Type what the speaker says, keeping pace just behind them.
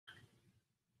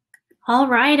All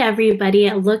right, everybody,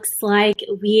 it looks like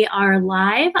we are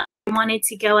live. I wanted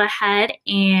to go ahead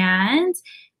and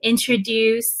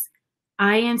introduce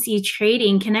IMC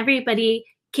Trading. Can everybody,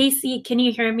 Casey, can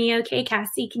you hear me okay?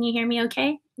 Cassie, can you hear me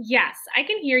okay? Yes, I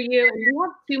can hear you. And we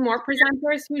have two more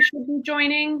presenters who should be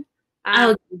joining.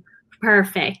 Oh,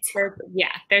 perfect.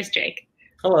 There's Jake.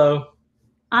 Hello.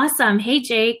 Awesome. Hey,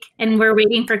 Jake. And we're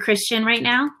waiting for Christian right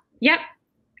now? Yep.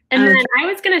 And then I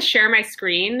was going to share my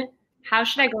screen. How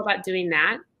should I go about doing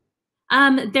that?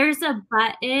 There's a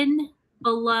button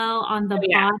below on the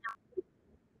bottom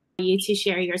for you to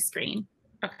share your screen.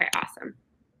 Okay, awesome.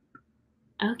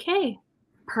 Okay,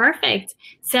 perfect.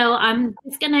 So I'm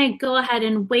just going to go ahead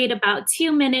and wait about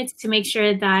 2 minutes to make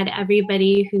sure that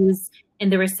everybody who's in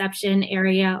the reception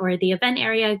area or the event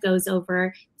area goes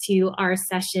over to our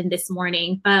session this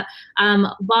morning. But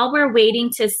while we're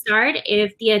waiting to start,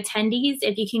 if the attendees,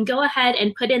 if you can go ahead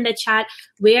and put in the chat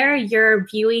where you're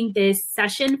viewing this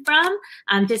session from,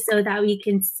 just so that we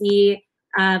can see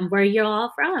where you're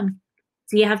all from.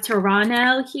 So you have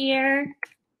Toronto here,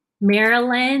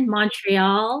 Maryland,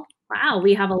 Montreal. Wow,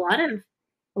 we have a lot of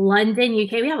London,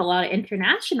 UK. We have a lot of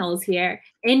internationals here.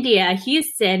 India,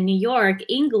 Houston, New York,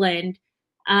 England,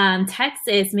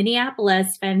 Texas,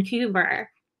 Minneapolis, Vancouver,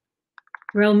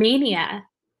 Romania,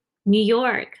 New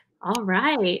York. All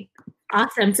right.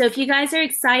 Awesome. So if you guys are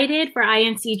excited for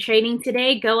IMC Trading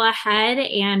today, go ahead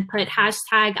and put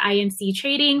hashtag IMC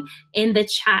Trading in the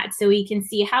chat so we can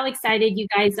see how excited you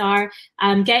guys are.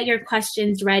 Get your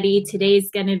questions ready. Today's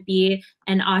going to be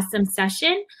an awesome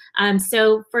session.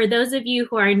 So for those of you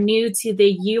who are new to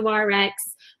the URX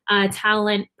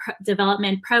Talent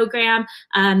Development Program.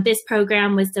 This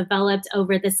program was developed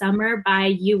over the summer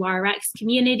by URX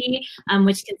community,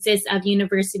 which consists of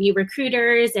university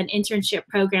recruiters and internship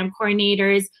program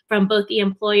coordinators from both the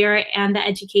employer and the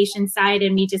education side.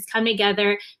 And we just come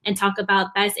together and talk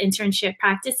about best internship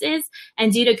practices.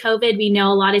 And due to COVID, we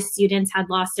know a lot of students had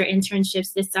lost their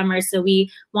internships this summer. So we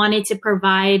wanted to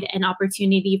provide an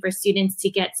opportunity for students to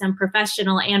get some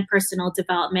professional and personal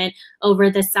development over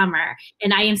the summer.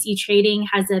 And IMC Trading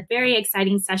has a very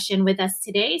exciting session with us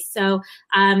today. So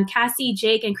Cassie,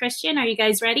 Jake, and Christian, are you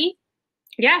guys ready?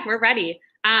 Yeah, we're ready.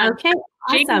 Okay,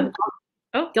 awesome.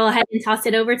 Go ahead and toss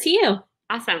it over to you.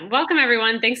 Awesome. Welcome,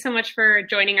 everyone. Thanks so much for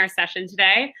joining our session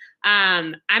today.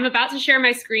 I'm about to share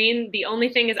my screen. The only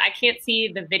thing is I can't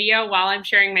see the video while I'm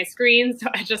sharing my screen, so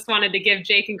I just wanted to give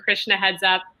Jake and Christian a heads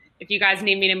up. If you guys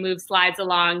need me to move slides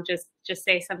along, just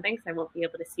say something because I won't be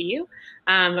able to see you.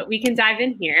 But we can dive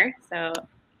in here. So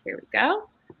here we go.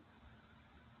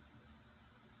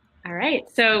 All right,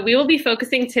 so we will be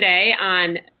focusing today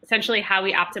on essentially how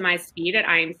we optimize speed at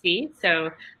IMC.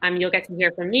 So you'll get to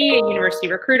hear from me, a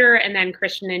university recruiter, and then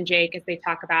Christian and Jake as they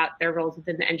talk about their roles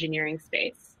within the engineering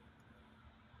space.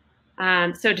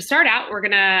 So to start out, we're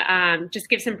gonna just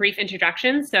give some brief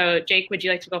introductions. So Jake, would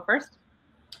you like to go first?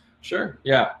 Sure,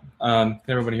 yeah. Can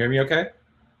everybody hear me okay?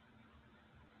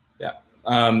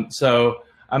 Yeah, so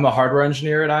I'm a hardware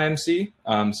engineer at IMC,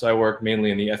 so I work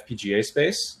mainly in the FPGA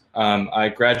space. I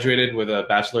graduated with a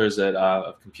bachelor's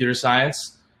of computer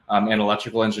science and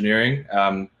electrical engineering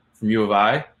from U of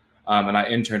I, and I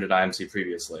interned at IMC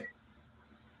previously.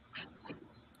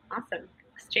 Awesome.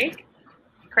 Thanks, Jake.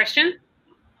 Christian?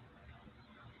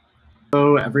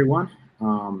 Hello, everyone.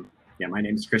 My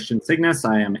name is Christian Cygnus.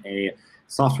 I am a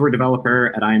software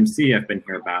developer at IMC. I've been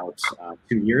here about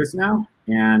 2 years now.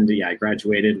 And yeah, I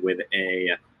graduated with a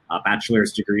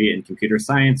bachelor's degree in computer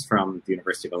science from the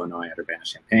University of Illinois at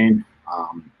Urbana-Champaign.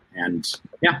 And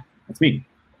yeah, that's me.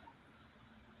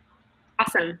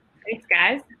 Awesome. Thanks,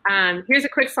 guys. Here's a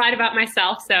quick slide about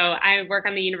myself. So I work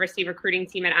on the university recruiting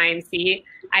team at IMC.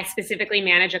 I specifically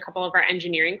manage a couple of our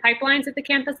engineering pipelines at the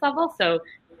campus level, so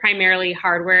primarily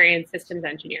hardware and systems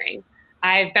engineering.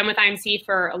 I've been with IMC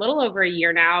for a little over a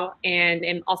year now and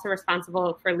am also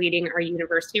responsible for leading our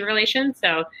university relations.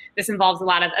 So this involves a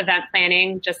lot of event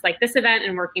planning, just like this event,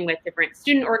 and working with different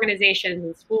student organizations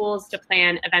and schools to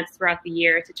plan events throughout the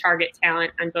year to target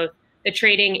talent on both the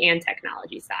trading and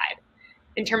technology side.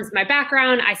 In terms of my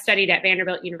background, I studied at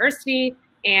Vanderbilt University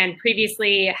and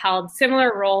previously held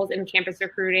similar roles in campus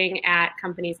recruiting at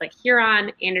companies like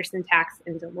Huron, Anderson Tax,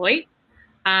 and Deloitte.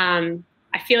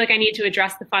 I feel like I need to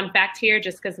address the fun fact here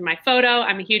just because of my photo.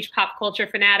 I'm a huge pop culture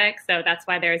fanatic, so that's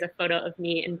why there's a photo of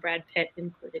me and Brad Pitt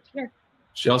included here.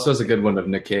 She also has a good one of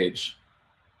Nick Cage.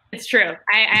 It's true.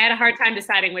 I had a hard time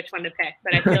deciding which one to pick,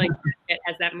 but I feel like it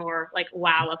has that more like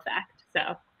wow effect.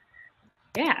 So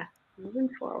yeah, moving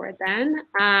forward then.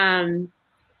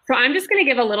 So I'm just going to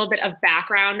give a little bit of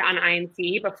background on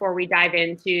IMC before we dive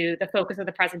into the focus of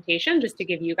the presentation, just to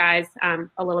give you guys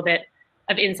a little bit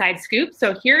of inside scoop.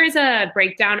 So here is a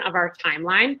breakdown of our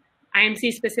timeline.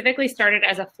 IMC specifically started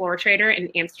as a floor trader in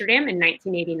Amsterdam in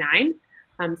 1989.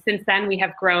 Since then, we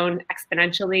have grown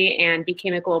exponentially and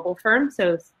became a global firm.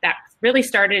 So that really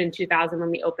started in 2000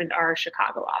 when we opened our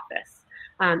Chicago office.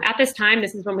 At this time,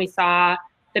 this is when we saw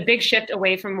the big shift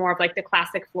away from more of like the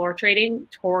classic floor trading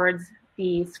towards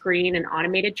the screen and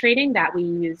automated trading that we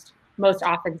used most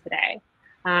often today.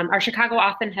 Our Chicago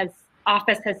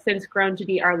office has since grown to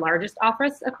be our largest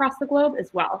office across the globe as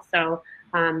well. So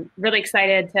really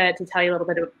excited to tell you a little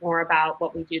bit more about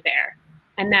what we do there.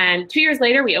 And then 2 years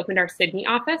later, we opened our Sydney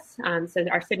office. So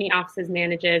our Sydney offices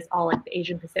manages all like the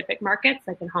Asian Pacific markets,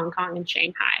 like in Hong Kong and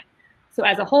Shanghai. So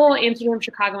as a whole, Amsterdam,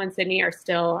 Chicago, and Sydney are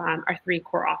still our 3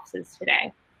 core offices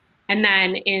today. And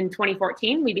then in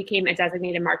 2014, we became a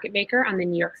designated market maker on the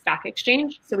New York Stock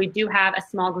Exchange. So we do have a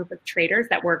small group of traders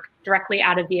that work directly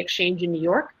out of the exchange in New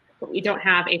York, but we don't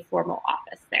have a formal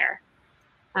office there.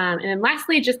 And then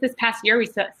lastly, just this past year, we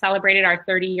celebrated our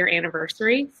 30-year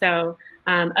anniversary. So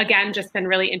again, just been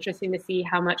really interesting to see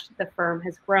how much the firm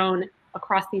has grown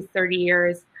across these 30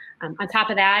 years. On top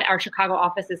of that, our Chicago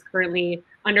office is currently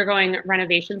undergoing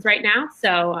renovations right now.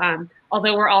 So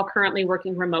although we're all currently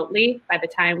working remotely, by the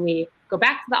time we go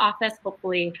back to the office,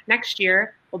 hopefully next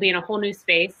year, we'll be in a whole new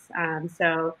space.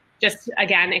 So just,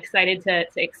 again, excited to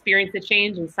experience the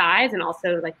change in size and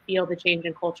also like feel the change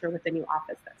in culture with the new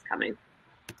office that's coming.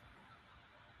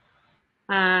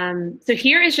 So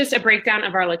here is just a breakdown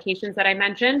of our locations that I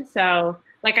mentioned. So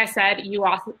like I said,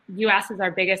 US is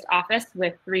our biggest office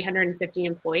with 350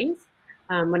 employees.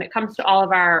 When it comes to all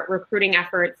of our recruiting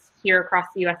efforts here across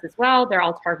the US as well, they're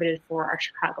all targeted for our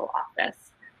Chicago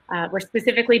office. We're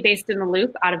specifically based in the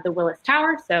Loop out of the Willis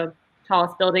Tower, so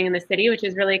tallest building in the city, which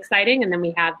is really exciting. And then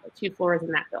we have 2 floors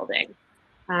in that building.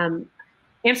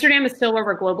 Amsterdam is still where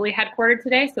we're globally headquartered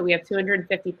today. So we have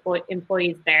 250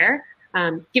 employees there.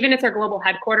 Given it's our global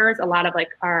headquarters, a lot of like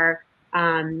our,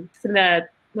 some of the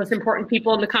most important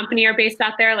people in the company are based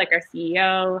out there, like our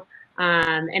CEO.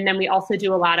 And then we also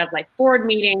do a lot of like board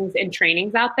meetings and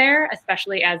trainings out there,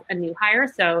 especially as a new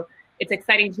hire. So it's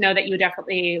exciting to know that you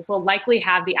definitely will likely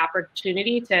have the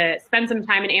opportunity to spend some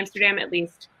time in Amsterdam, at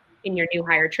least in your new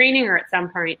hire training or at some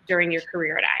point during your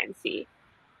career at IMC.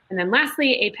 And then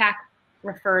lastly, APAC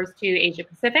refers to Asia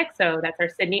Pacific. So that's our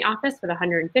Sydney office with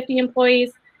 150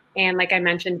 employees. And like I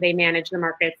mentioned, they manage the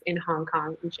markets in Hong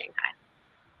Kong and Shanghai.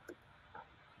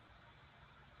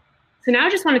 So now I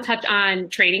just want to touch on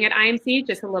trading at IMC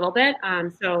just a little bit.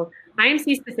 So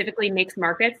IMC specifically makes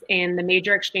markets in the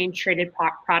major exchange traded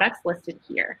products listed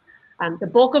here. The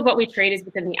bulk of what we trade is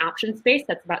within the option space.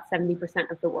 That's about 70%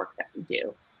 of the work that we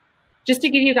do. Just to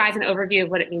give you guys an overview of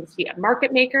what it means to be a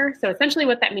market maker. So essentially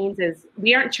what that means is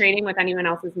we aren't trading with anyone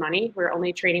else's money. We're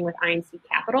only trading with IMC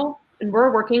capital. And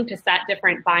we're working to set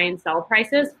different buy and sell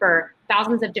prices for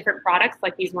thousands of different products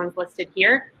like these ones listed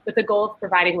here with the goal of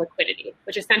providing liquidity,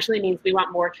 which essentially means we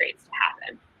want more trades to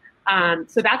happen.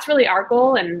 So that's really our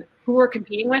goal, and who we're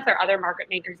competing with are other market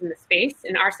makers in the space.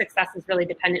 And our success is really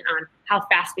dependent on how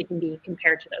fast we can be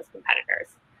compared to those competitors.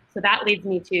 So that leads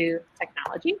me to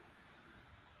technology.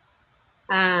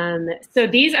 So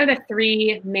these are the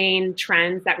 3 main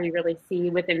trends that we really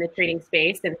see within the trading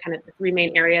space and kind of the 3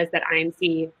 main areas that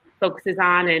IMC focuses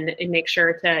on and make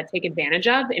sure to take advantage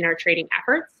of in our trading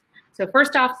efforts. So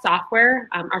first off, software.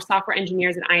 Our software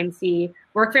engineers at IMC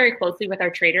work very closely with our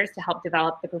traders to help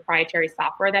develop the proprietary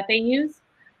software that they use.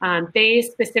 They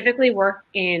specifically work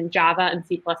in Java and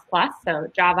C++, so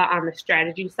Java on the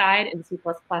strategy side and C++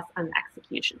 on the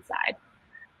execution side.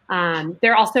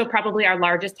 They're also probably our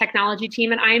largest technology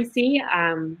team at IMC.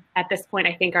 At this point,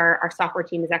 I think our software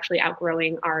team is actually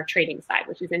outgrowing our trading side,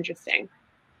 which is interesting.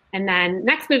 And then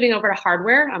next, moving over to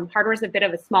hardware. Hardware is a bit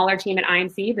of a smaller team at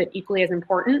IMC, but equally as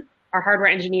important. Our hardware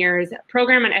engineers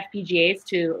program on FPGAs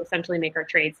to essentially make our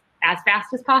trades as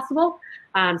fast as possible.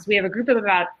 So we have a group of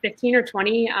about 15 or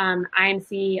 20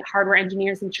 IMC hardware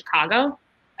engineers in Chicago.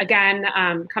 Again,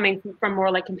 coming from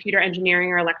more like computer engineering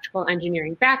or electrical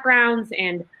engineering backgrounds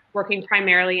and working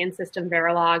primarily in system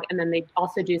Verilog. And then they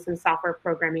also do some software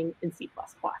programming in C++.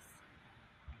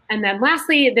 And then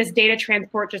lastly, this data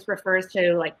transport just refers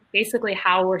to like basically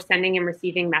how we're sending and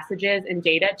receiving messages and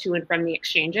data to and from the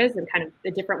exchanges and kind of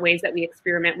the different ways that we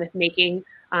experiment with making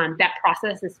that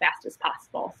process as fast as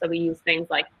possible. So we use things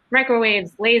like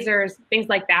microwaves, lasers, things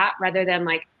like that, rather than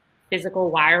like physical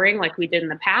wiring like we did in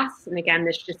the past. And again,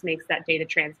 this just makes that data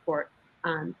transport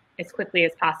as quickly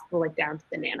as possible, like down to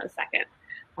the nanosecond.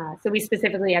 So we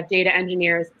specifically have data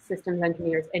engineers, systems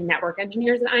engineers, and network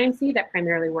engineers at IMC that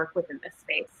primarily work within this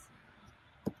space.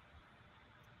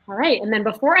 All right, and then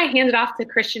before I hand it off to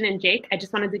Christian and Jake, I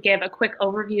just wanted to give a quick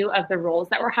overview of the roles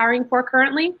that we're hiring for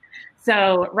currently.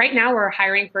 So right now we're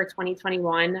hiring for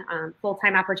 2021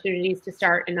 full-time opportunities to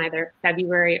start in either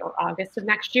February or August of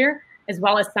next year, as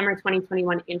well as summer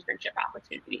 2021 internship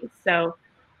opportunities. So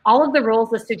all of the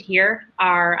roles listed here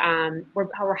are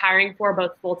we're hiring for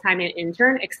both full-time and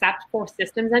intern, except for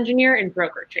systems engineer and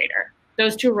broker trader.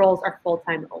 Those two roles are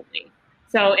full-time only.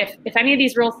 So if any of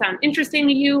these roles sound interesting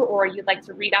to you, or you'd like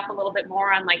to read up a little bit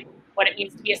more on like what it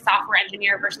means to be a software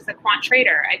engineer versus a quant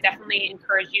trader, I definitely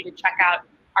encourage you to check out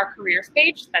our careers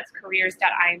page. That's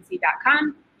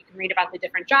careers.imc.com. You can read about the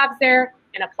different jobs there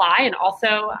and apply. And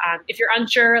also, if you're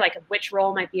unsure like of which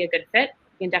role might be a good fit,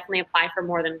 you can definitely apply for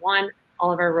more than one.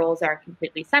 All of our roles are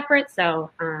completely separate.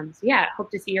 So yeah,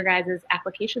 hope to see your guys'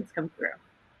 applications come through.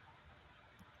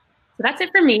 So that's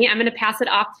it for me. I'm going to pass it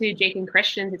off to Jake and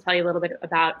Christian to tell you a little bit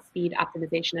about speed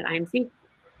optimization at IMC.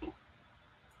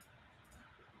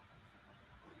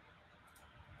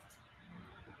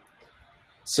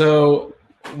 So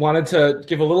wanted to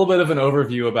give a little bit of an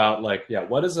overview about like, yeah,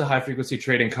 what does a high frequency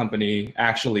trading company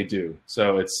actually do?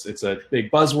 So it's a big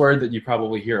buzzword that you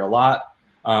probably hear a lot,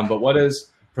 but what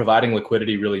does providing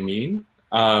liquidity really mean?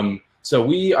 So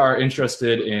we are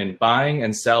interested in buying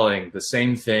and selling the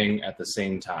same thing at the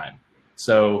same time.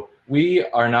 So we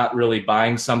are not really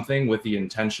buying something with the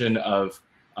intention of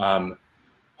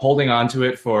holding on to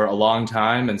it for a long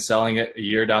time and selling it a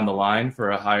year down the line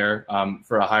for a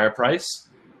higher price.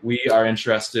 We are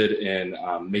interested in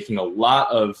making a lot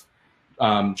of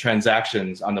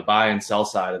transactions on the buy and sell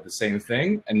side of the same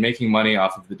thing and making money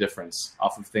off of the difference,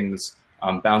 off of things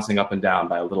bouncing up and down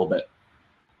by a little bit.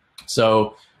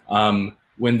 So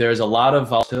when there's a lot of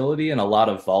volatility and a lot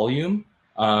of volume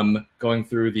going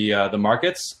through the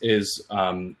markets is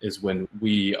when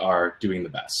we are doing the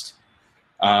best.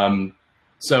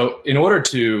 So in order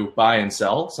to buy and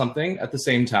sell something at the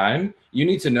same time, you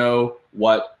need to know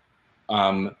what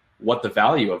the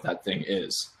value of that thing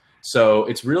is. So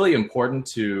it's really important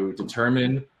to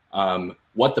determine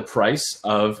what the price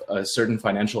of a certain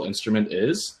financial instrument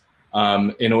is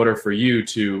in order for you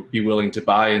to be willing to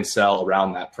buy and sell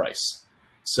around that price.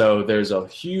 So there's a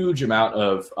huge amount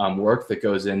of work that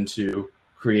goes into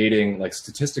creating like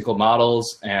statistical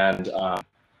models and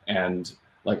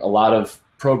like a lot of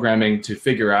programming to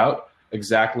figure out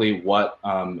exactly what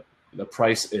the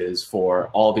price is for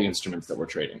all the instruments that we're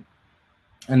trading.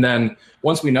 And then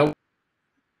once we know,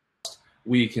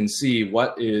 we can see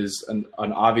what is an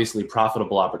obviously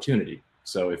profitable opportunity.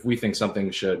 So if we think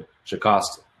something should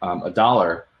cost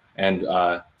 $1 and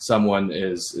someone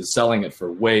is selling it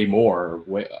for way more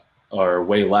or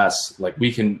way less, like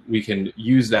we can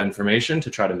use that information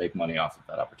to try to make money off of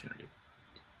that opportunity.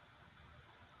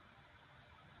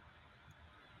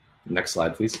 Next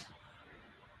slide, please.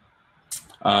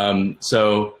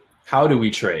 So how do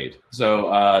we trade?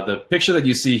 So the picture that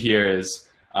you see here is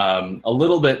a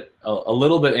little bit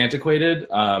antiquated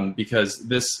because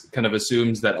this kind of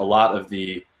assumes that a lot of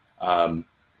the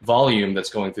volume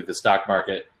that's going through the stock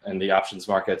market and the options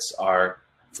markets are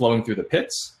flowing through the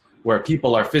pits, where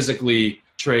people are physically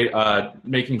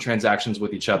making transactions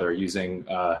with each other using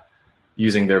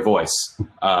their voice.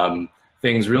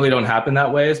 Things really don't happen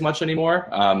that way as much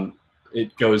anymore.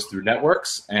 It goes through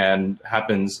networks and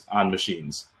happens on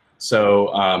machines.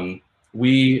 So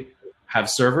we have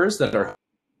servers that are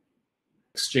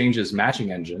exchanges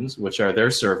matching engines, which are their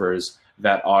servers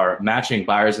that are matching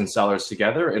buyers and sellers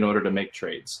together in order to make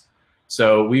trades.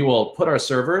 So we will put our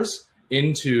servers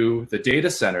into the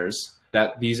data centers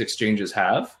that these exchanges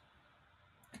have,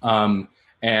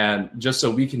 and just so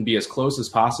we can be as close as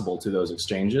possible to those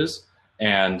exchanges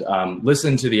and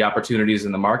listen to the opportunities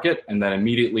in the market and then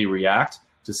immediately react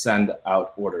to send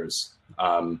out orders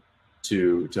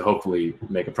to hopefully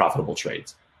make a profitable trade.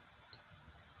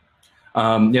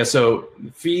 Yeah, so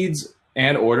feeds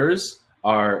and orders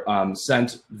are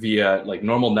sent via like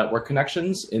normal network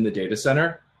connections in the data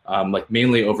center, like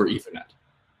mainly over Ethernet.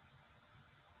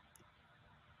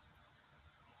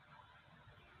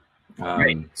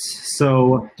 Right.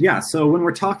 So yeah, so when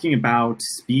we're talking about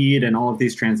speed and all of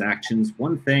these transactions,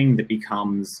 one thing that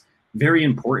becomes very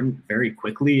important very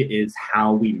quickly is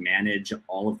how we manage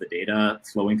all of the data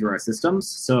flowing through our systems.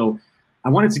 So I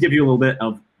wanted to give you a little bit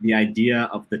of the idea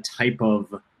of the type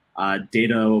of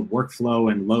data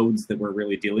workflow and loads that we're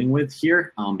really dealing with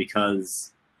here,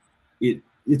 because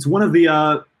it's one of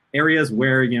the areas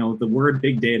where the word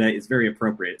big data is very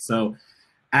appropriate. So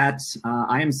at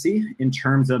IMC, in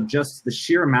terms of just the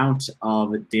sheer amount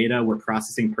of data we're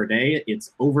processing per day,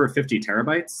 it's over 50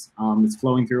 terabytes that's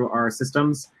flowing through our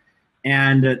systems.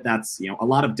 And that's a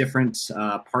lot of different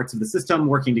parts of the system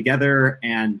working together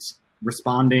and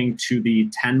responding to the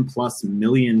 10+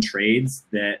 million trades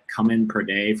that come in per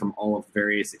day from all of the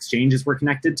various exchanges we're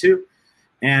connected to.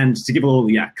 And to give a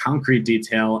little concrete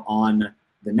detail on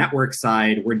the network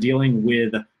side, we're dealing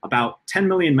with about 10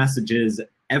 million messages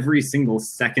every single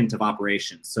second of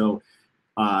operation. So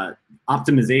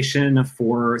optimization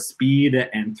for speed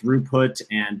and throughput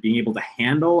and being able to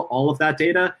handle all of that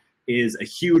data is a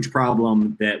huge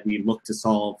problem that we look to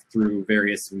solve through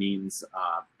various means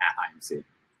at IMC.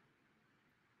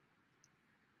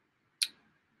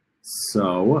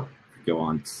 So go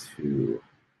on to,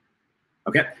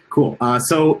 okay, cool.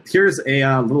 So here's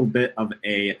a little bit of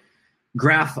a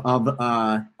graph of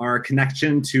our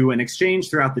connection to an exchange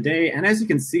throughout the day. And as you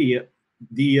can see,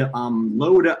 the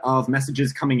load of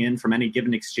messages coming in from any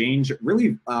given exchange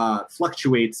really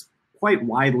fluctuates quite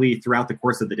widely throughout the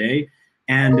course of the day.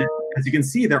 And as you can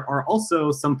see, there are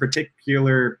also some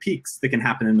particular peaks that can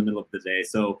happen in the middle of the day.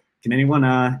 So can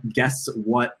anyone guess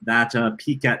what that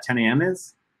peak at 10 a.m.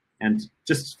 is? And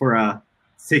just for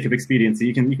sake of expediency,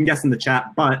 you can guess in the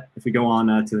chat. But if we go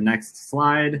on to the next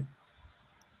slide,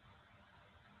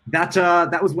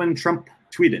 that was when Trump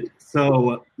tweeted.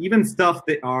 So even stuff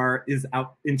that is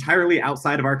entirely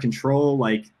outside of our control,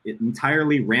 like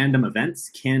entirely random events,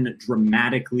 can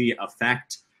dramatically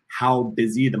affect how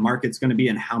busy the market's going to be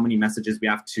and how many messages we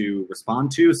have to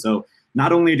respond to. So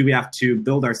not only do we have to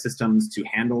build our systems to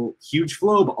handle huge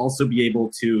flow, but also be able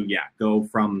to go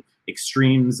from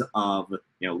extremes of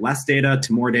less data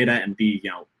to more data and be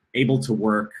able to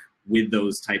work with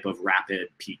those type of rapid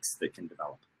peaks that can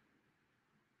develop.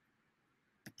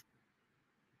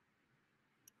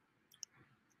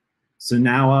 So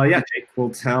now, Jake will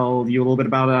tell you a little bit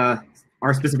about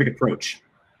our specific approach.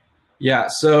 Yeah,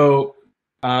 so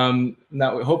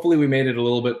now hopefully we made it a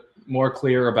little bit more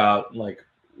clear about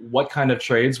what kind of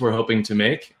trades we're hoping to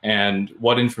make and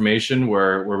what information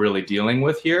we're really dealing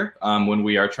with here when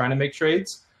we are trying to make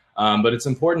trades. But it's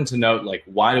important to note,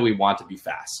 why do we want to be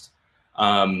fast?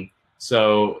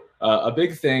 So a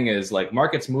big thing is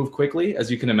markets move quickly, as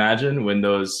you can imagine. When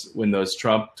those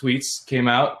Trump tweets came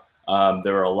out,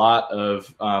 there were a lot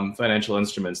of financial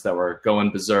instruments that were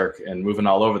going berserk and moving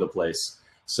all over the place.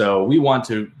 So we want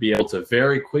to be able to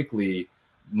very quickly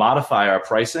modify our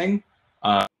pricing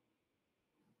to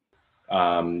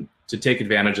take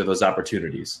advantage of those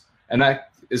opportunities. And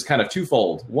that is kind of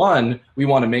twofold. One, we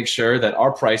want to make sure that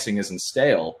our pricing isn't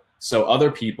stale, so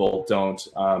other people don't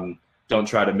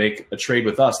try to make a trade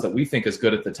with us that we think is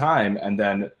good at the time and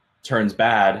then turns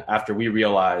bad after we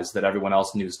realize that everyone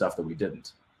else knew stuff that we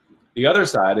didn't. The other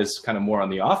side is kind of more on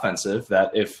the offensive,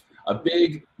 that if a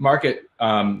big market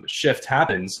shift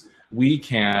happens, we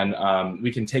can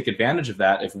take advantage of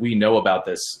that if we know about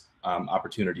this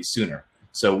opportunity sooner.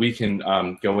 So we can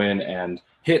go in and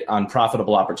hit on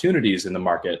profitable opportunities in the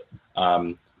market,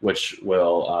 which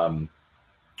will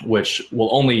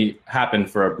only happen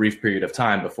for a brief period of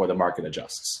time before the market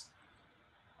adjusts.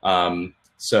 At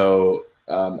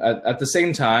the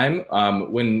same time,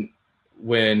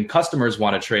 when customers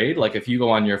want to trade, like if you go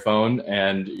on your phone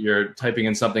and you're typing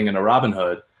in something in a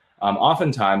Robinhood,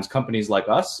 oftentimes companies like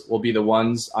us will be the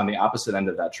ones on the opposite end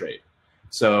of that trade.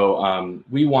 So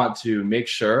we want to make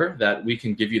sure that we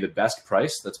can give you the best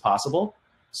price that's possible.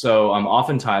 So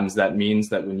oftentimes that means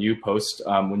that when you post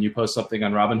something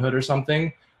on Robinhood or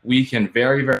something, we can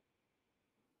very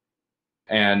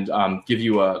and give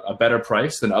you a better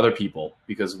price than other people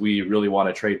because we really want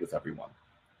to trade with everyone.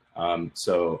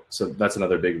 So that's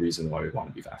another big reason why we want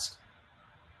to be fast.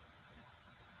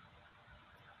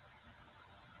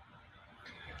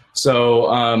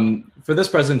 So for this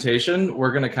presentation,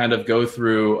 we're going to kind of go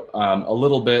through a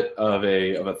little bit of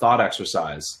a thought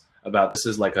exercise about this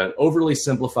is like an overly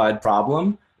simplified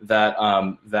problem that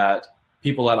that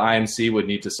people at IMC would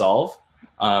need to solve.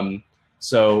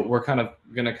 So we're going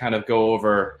to go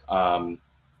over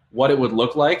what it would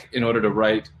look like in order to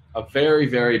write a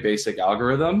very basic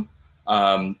algorithm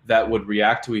that would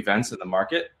react to events in the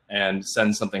market and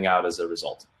send something out as a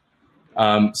result.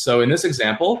 So in this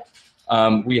example,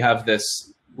 we have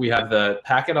the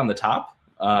packet on the top,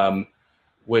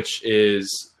 which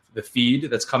is the feed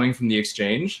that's coming from the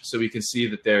exchange. So we can see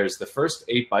that there's the first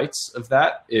 8 bytes of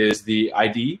that is the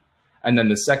ID, and then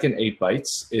the second 8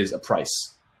 bytes is a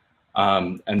price,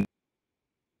 and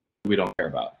we don't care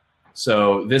about.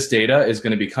 So this data is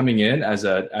going to be coming in as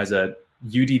a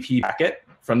UDP packet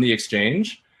from the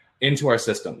exchange into our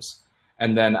systems.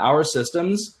 And then our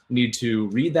systems need to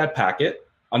read that packet,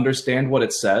 understand what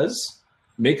it says,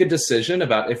 make a decision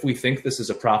about if we think this is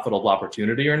a profitable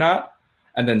opportunity or not,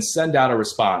 and then send out a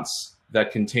response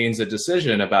that contains a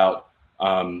decision about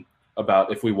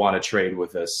if we want to trade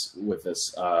with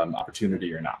this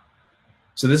opportunity or not.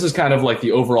 So this is kind of like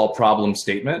the overall problem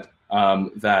statement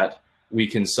that we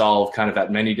can solve kind of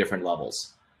at many different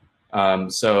levels.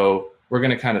 So we're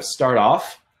going to kind of start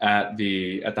off at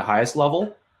the highest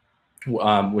level,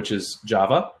 which is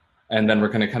Java, and then we're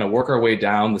going to kind of work our way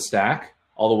down the stack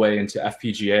all the way into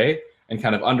FPGA and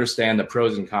kind of understand the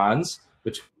pros and cons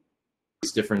between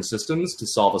these different systems to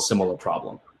solve a similar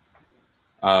problem.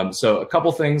 So a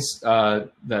couple things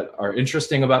that are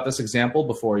interesting about this example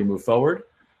before we move forward.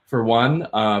 For one,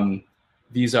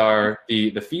 these are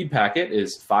the feed packet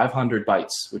is 500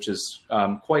 bytes, which is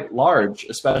quite large,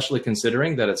 especially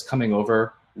considering that it's coming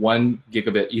over 1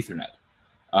 gigabit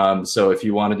Ethernet. So if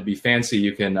you wanted to be fancy,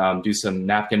 you can do some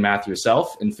napkin math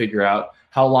yourself and figure out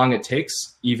how long it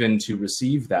takes even to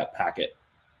receive that packet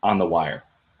on the wire,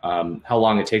 how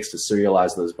long it takes to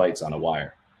serialize those bytes on a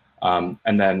wire.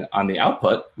 And then on the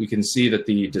output, we can see that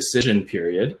the decision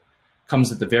period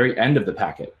comes at the very end of the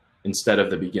packet instead of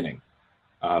the beginning.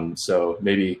 So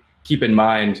maybe keep in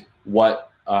mind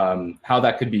how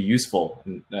that could be useful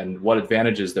and what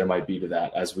advantages there might be to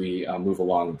that as we move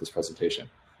along with this presentation.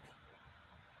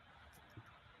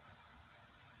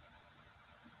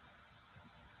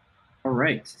 All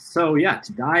right, so yeah,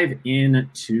 to dive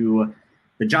into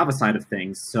the Java side of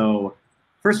things. So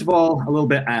first of all, a little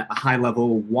bit at a high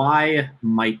level, why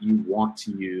might you want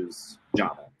to use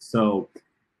Java? So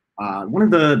one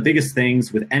of the biggest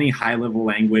things with any high-level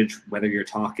language, whether you're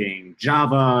talking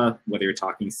Java, whether you're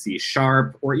talking C#,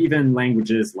 or even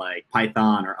languages like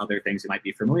Python or other things you might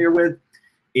be familiar with,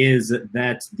 is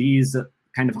that these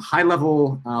kind of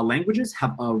high-level languages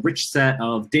have a rich set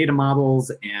of data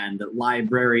models and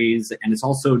libraries, and it's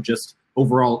also just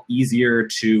overall easier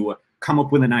to come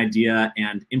up with an idea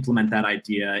and implement that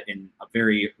idea in a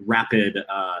very rapid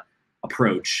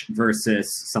approach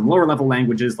versus some lower level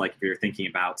languages. Like if you're thinking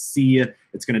about C,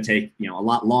 it's going to take a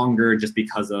lot longer just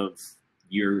because of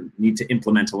you need to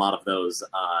implement a lot of those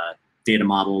data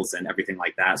models and everything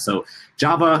like that. So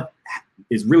Java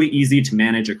is really easy to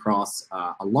manage across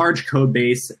a large code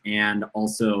base and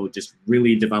also just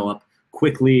really develop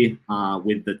quickly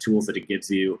with the tools that it gives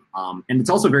you. And it's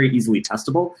also very easily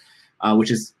testable,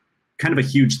 which is kind of a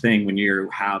huge thing when you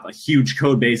have a huge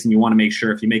code base and you want to make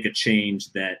sure if you make a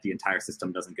change that the entire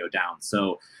system doesn't go down.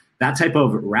 So that type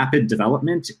of rapid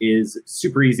development is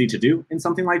super easy to do in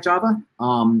something like Java.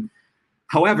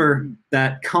 However,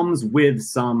 that comes with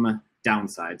some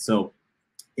downside. So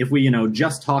if we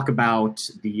just talk about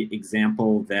the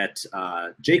example that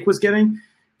Jake was giving,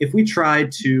 if we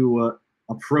tried to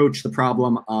approach the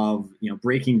problem of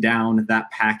breaking down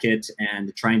that packet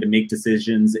and trying to make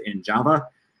decisions in Java,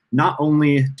 not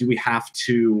only do we have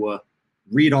to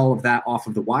read all of that off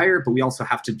of the wire, but we also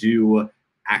have to do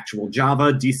actual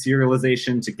Java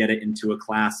deserialization to get it into a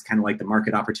class, kind of like the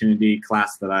market opportunity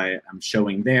class that I am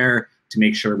showing there, to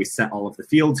make sure we set all of the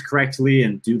fields correctly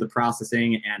and do the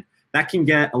processing. And that can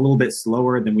get a little bit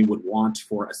slower than we would want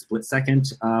for a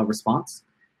split-second response.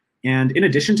 And in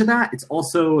addition to that, it's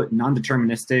also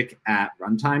non-deterministic at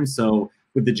runtime. So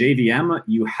with the JVM,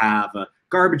 you have a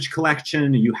garbage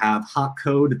collection, you have hot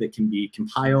code that can be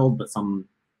compiled, but some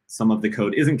of the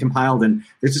code isn't compiled, and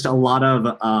there's just a lot of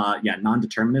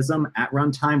non-determinism at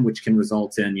runtime, which can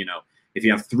result in, if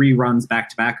you have 3 runs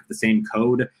back-to-back of the same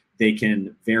code, they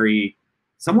can vary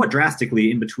somewhat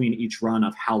drastically in between each run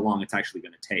of how long it's actually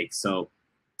going to take. So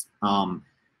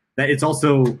that it's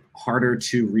also harder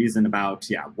to reason about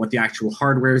what the actual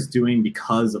hardware is doing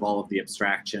because of all of the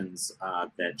abstractions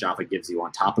that Java gives you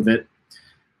on top of it.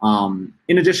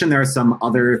 In addition, there are some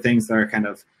other things that are kind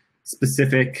of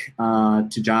specific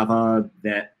to Java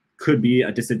that could be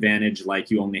a disadvantage, like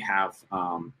you only have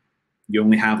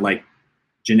like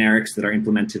generics that are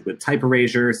implemented with type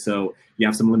erasure, so you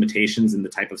have some limitations in the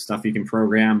type of stuff you can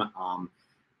program.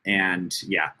 And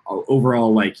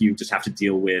overall, like you just have to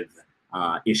deal with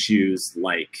issues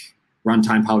like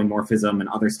runtime polymorphism and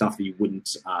other stuff that you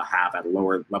wouldn't have at a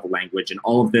lower level language. And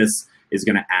all of this is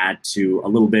going to add to a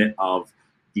little bit of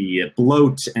the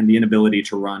bloat and the inability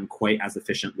to run quite as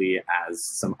efficiently as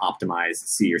some optimized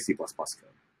C or C++ code.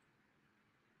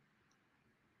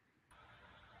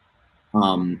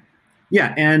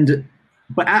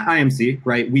 But at IMC,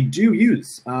 right, we do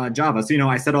use Java. So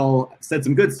I said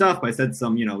some good stuff, but I said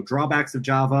some drawbacks of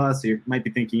Java. So you might be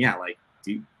thinking,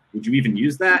 would you even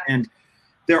use that? And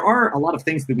there are a lot of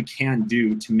things that we can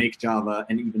do to make Java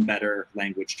an even better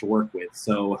language to work with.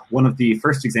 So one of the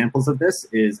first examples of this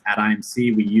is at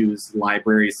IMC, we use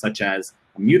libraries such as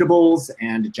mutables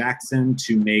and Jackson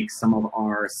to make some of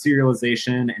our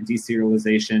serialization and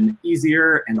deserialization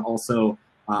easier, and also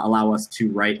allow us to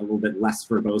write a little bit less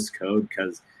verbose code,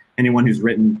 because anyone who's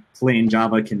written plain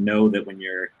Java can know that when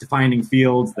you're defining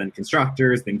fields, then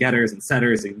constructors, then getters and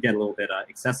setters, it can get a little bit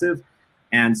excessive.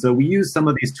 And so we use some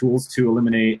of these tools to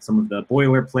eliminate some of the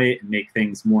boilerplate and make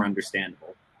things more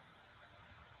understandable.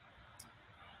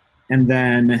 And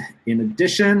then in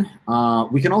addition,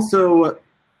 we can also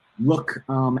look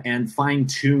and fine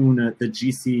tune the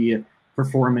GC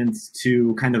performance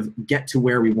to kind of get to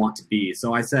where we want to be.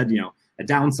 So I said, a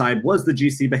downside was the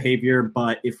GC behavior,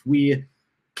 but if we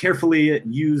carefully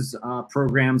use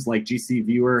programs like GC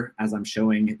Viewer, as I'm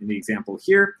showing in the example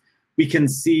here, we can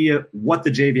see what the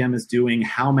JVM is doing,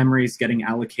 how memory is getting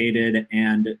allocated,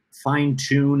 and fine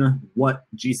tune what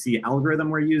GC algorithm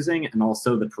we're using, and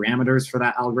also the parameters for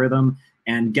that algorithm,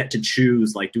 and get to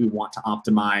choose, like, do we want to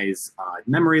optimize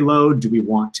memory load? Do we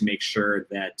want to make sure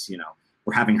that,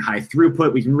 we're having high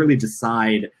throughput? We can really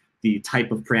decide the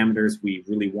type of parameters we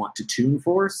really want to tune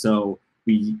for. So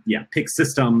we pick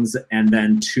systems and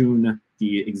then tune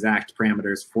the exact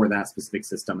parameters for that specific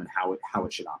system and how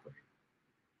it should operate.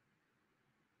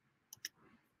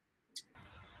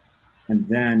 And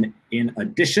then in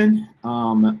addition,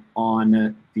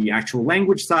 on the actual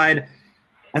language side,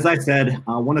 as I said,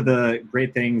 one of the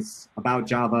great things about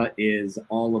Java is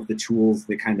all of the tools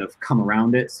that kind of come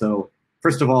around it. So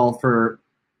first of all, for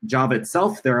Java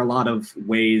itself, there are a lot of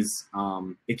ways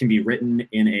it can be written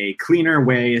in a cleaner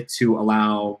way to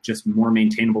allow just more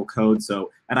maintainable code.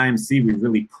 So at IMC, we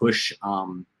really push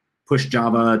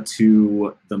Java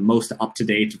to the most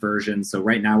up-to-date version. So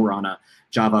right now we're on a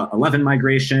Java 11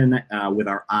 migration with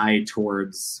our eye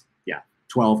towards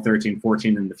 12, 13,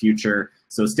 14 in the future.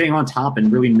 So staying on top and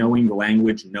really knowing the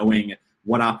language, knowing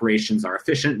what operations are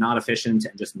efficient, not efficient,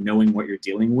 and just knowing what you're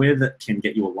dealing with can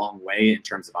get you a long way in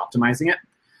terms of optimizing it.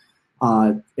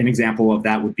 An example of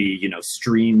that would be,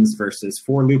 streams versus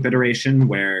for loop iteration,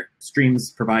 where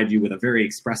streams provide you with a very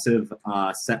expressive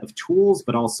set of tools,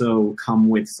 but also come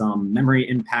with some memory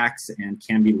impacts and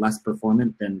can be less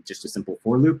performant than just a simple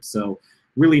for loop. So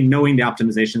really knowing the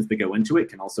optimizations that go into it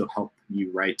can also help you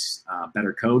write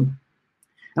better code.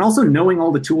 And also knowing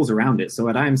all the tools around it. So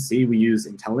at IMC, we use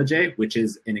IntelliJ, which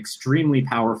is an extremely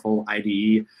powerful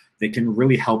IDE that can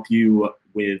really help you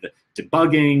with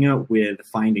debugging, with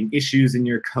finding issues in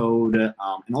your code,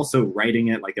 and also writing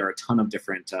it. Like, there are a ton of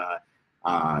different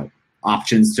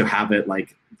options to have it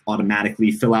like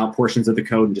automatically fill out portions of the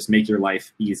code and just make your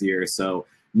life easier. So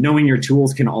knowing your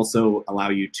tools can also allow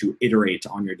you to iterate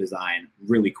on your design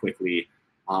really quickly.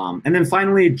 And then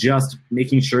finally, just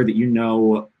making sure that you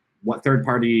know what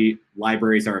third-party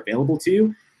libraries are available to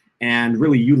you and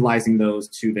really utilizing those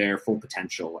to their full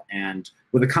potential. And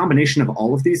with a combination of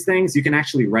all of these things, you can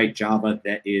actually write Java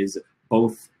that is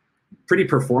both pretty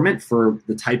performant for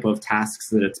the type of tasks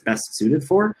that it's best suited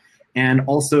for, and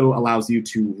also allows you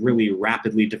to really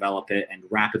rapidly develop it and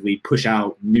rapidly push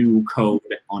out new code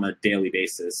on a daily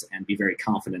basis and be very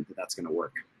confident that that's going to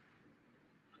work.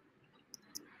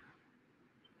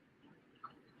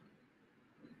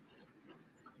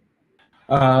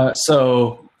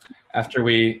 So after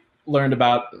we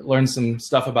learned some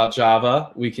stuff about Java,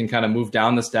 we can kind of move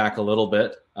down the stack a little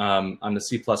bit onto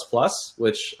C++,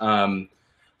 which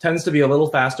tends to be a little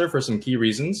faster for some key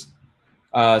reasons.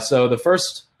 So the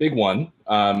first big one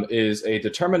is a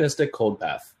deterministic code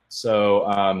path.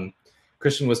 So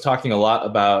Christian was talking a lot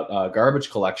about garbage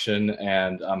collection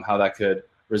and how that could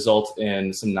result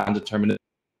in some non-deterministic,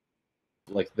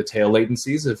 like the tail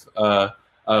latencies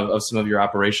of some of your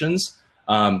operations.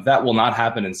 That will not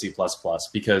happen in C++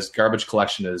 because garbage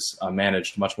collection is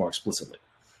managed much more explicitly.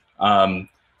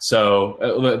 So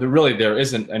really, there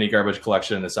isn't any garbage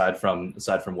collection aside from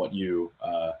what you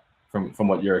from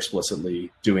what you're explicitly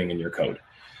doing in your code.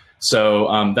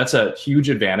 So that's a huge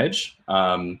advantage.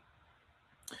 And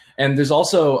there's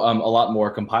also a lot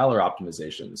more compiler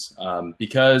optimizations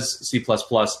because C++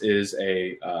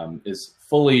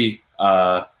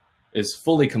 is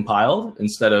fully compiled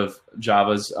instead of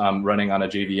Java's running on a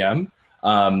JVM.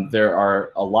 There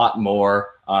are a lot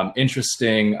more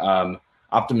interesting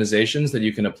optimizations that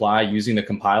you can apply using the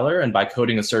compiler and by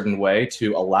coding a certain way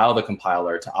to allow the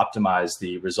compiler to optimize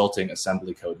the resulting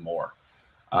assembly code more.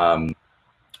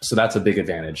 So that's a big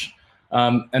advantage.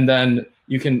 And then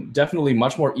you can definitely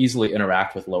much more easily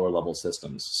interact with lower level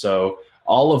systems. So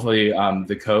all of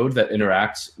the code that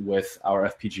interacts with our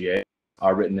FPGA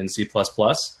are written in C++.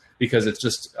 Because it's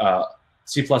just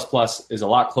C++ is a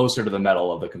lot closer to the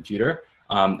metal of the computer,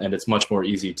 and it's much more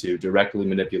easy to directly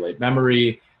manipulate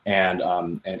memory and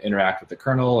interact with the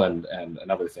kernel and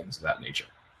other things of that nature.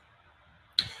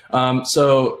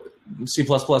 So C++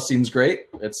 seems great.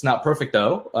 It's not perfect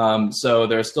though. So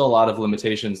there's still a lot of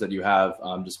limitations that you have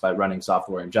just by running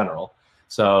software in general.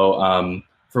 So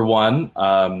for one,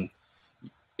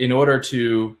 in order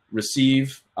to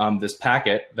receive this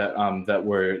packet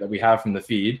that we have from the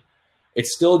feed,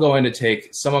 it's still going to take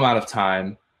some amount of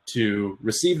time to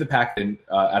receive the packet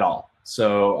at all.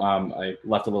 So I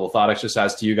left a little thought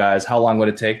exercise to you guys. How long would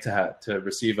it take to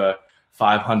receive a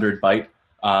 500 byte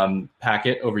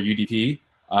packet over UDP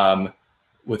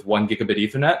with 1 gigabit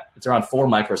Ethernet? It's around 4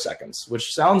 microseconds,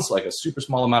 which sounds like a super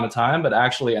small amount of time, but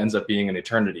actually ends up being an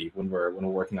eternity when we're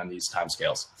working on these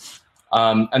timescales.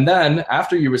 And then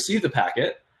after you receive the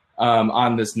packet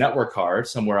on this network card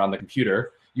somewhere on the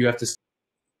computer, you have to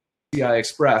PCI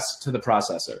Express to the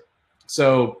processor.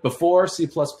 So before C++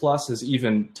 has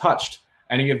even touched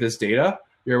any of this data,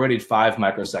 you're already 5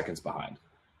 microseconds behind.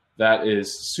 That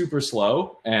is super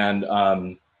slow and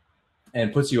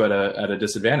puts you at a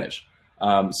disadvantage.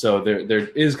 So there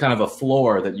is kind of a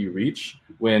floor that you reach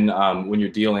when you're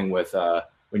dealing with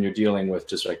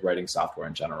just like writing software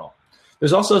in general.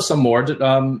 There's also some more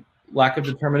lack of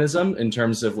determinism in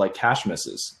terms of like cache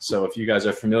misses. So if you guys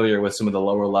are familiar with some of the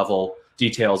lower level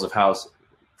details of how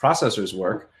processors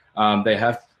work, they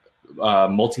have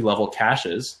multi-level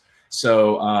caches.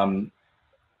 So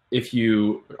if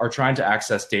you are trying to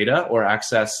access data or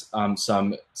access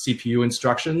some CPU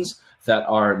instructions that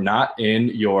are not in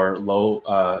your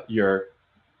your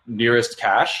nearest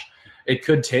cache, it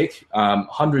could take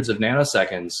hundreds of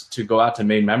nanoseconds to go out to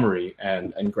main memory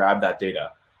and grab that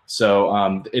data.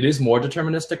 So it is more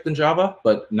deterministic than Java,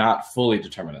 but not fully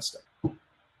deterministic.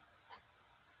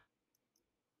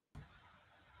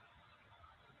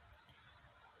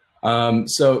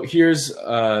 So here's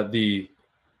the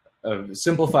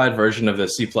simplified version of the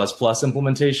C++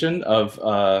 implementation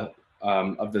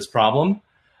of this problem.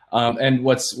 And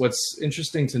what's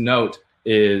interesting to note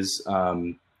is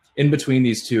in between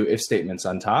these two if statements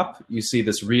on top, you see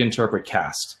this reinterpret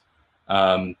cast.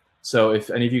 So if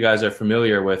any of you guys are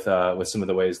familiar with some of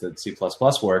the ways that C++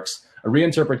 works, a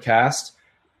reinterpret cast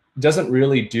doesn't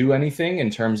really do anything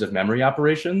in terms of memory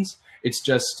operations. It's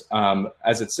just,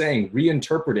 as it's saying,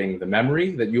 reinterpreting the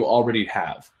memory that you already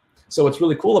have. So what's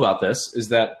really cool about this is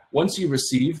that once you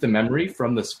receive the memory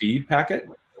from this feed packet,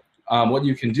 what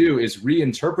you can do is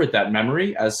reinterpret that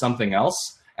memory as something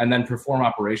else and then perform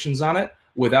operations on it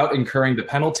without incurring the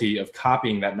penalty of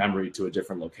copying that memory to a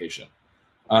different location.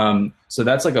 So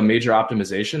that's like a major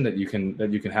optimization that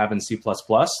you can have in C++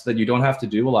 that you don't have to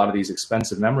do a lot of these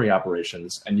expensive memory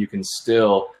operations, and you can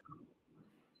still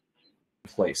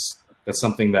place. That's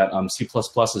something that C++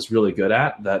 is really good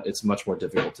at that it's much more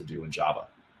difficult to do in Java.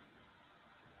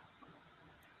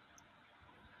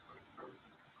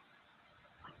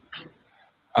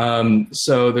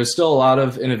 So there's still a lot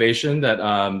of innovation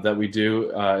that we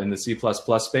do in the C++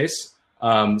 space.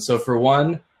 So for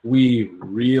one, we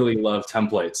really love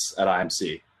templates at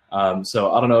IMC.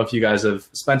 So I don't know if you guys have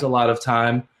spent a lot of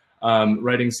time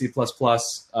writing C++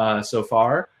 so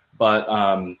far, but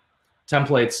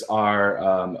templates are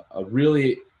a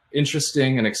really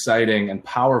interesting and exciting and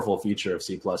powerful feature of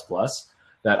C++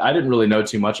 that I didn't really know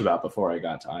too much about before I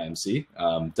got to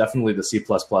IMC. Definitely the C++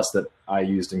 that I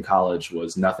used in college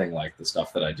was nothing like the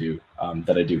stuff that I do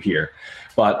here.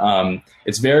 But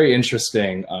it's very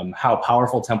interesting how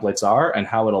powerful templates are and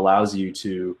how it allows you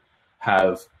to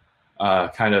have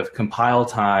kind of compile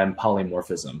time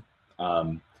polymorphism.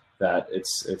 That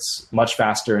it's much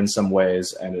faster in some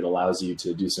ways, and it allows you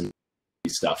to do some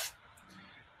stuff.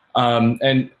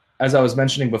 And as I was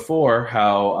mentioning before,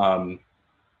 how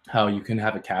you can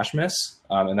have a cache miss,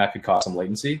 and that could cause some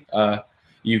latency.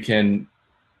 You can,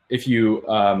 if you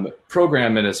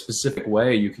program in a specific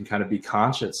way, you can kind of be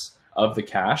conscious of the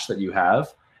cache that you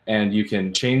have, and you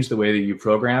can change the way that you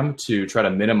program to try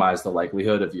to minimize the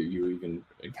likelihood of you even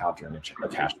encountering a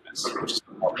cache miss, which is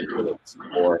more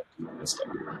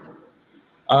deterministic.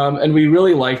 And we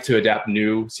really like to adapt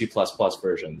new C++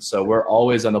 versions. So we're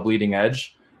always on the bleeding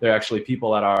edge. There are actually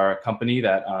people at our company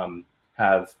that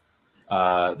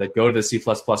that go to the C++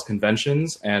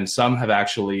 conventions, and some have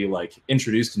actually like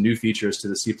introduced new features to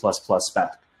the C++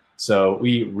 spec. So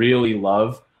we really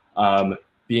love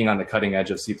being on the cutting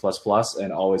edge of C++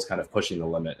 and always kind of pushing the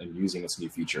limit and using its new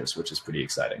features, which is pretty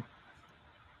exciting.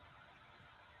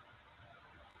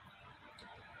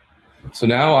 So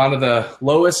now on to the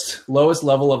lowest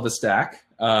level of the stack,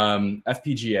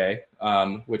 FPGA,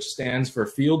 which stands for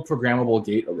Field Programmable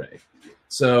Gate Array.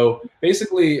 So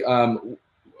basically,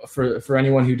 for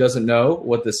anyone who doesn't know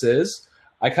what this is,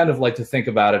 I kind of like to think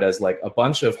about it as like a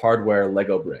bunch of hardware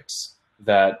Lego bricks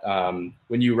that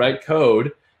when you write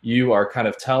code, you are kind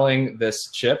of telling this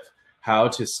chip how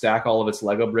to stack all of its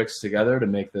Lego bricks together to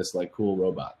make this like cool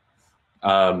robot.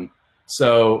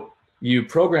 So you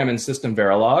program in System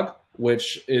Verilog,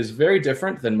 which is very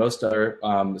different than most other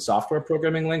software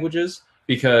programming languages,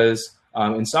 because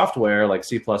in software like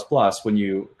C++, when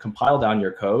you compile down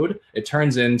your code, it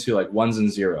turns into like ones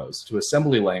and zeros to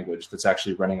assembly language that's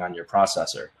actually running on your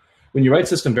processor. When you write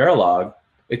System Verilog,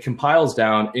 it compiles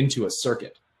down into a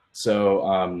circuit.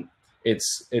 So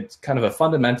it's kind of a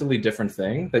fundamentally different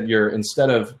thing that you're, instead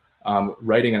of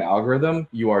writing an algorithm,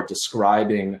 you are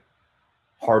describing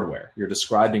hardware. You're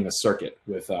describing a circuit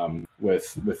with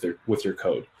your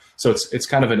code. So it's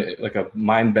kind of like a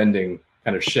mind-bending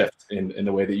kind of shift in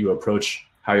the way that you approach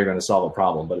how you're going to solve a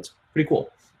problem, but it's pretty cool.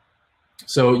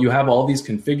 So you have all these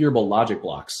configurable logic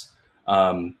blocks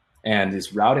and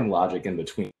this routing logic in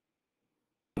between.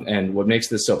 And what makes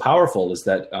this so powerful is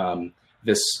that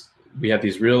we have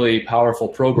these really powerful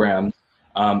programs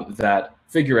that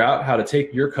figure out how to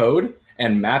take your code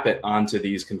and map it onto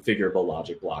these configurable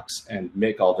logic blocks and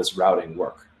make all this routing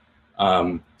work.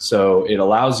 So it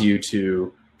allows you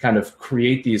to kind of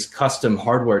create these custom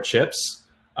hardware chips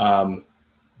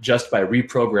just by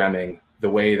reprogramming the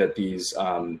way that these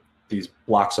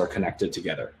blocks are connected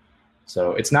together.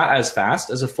 So it's not as fast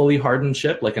as a fully hardened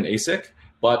chip like an ASIC,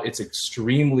 but it's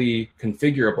extremely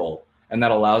configurable. And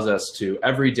that allows us to,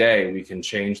 every day, we can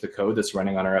change the code that's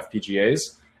running on our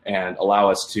FPGAs and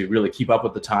allow us to really keep up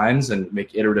with the times and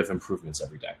make iterative improvements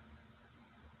every day.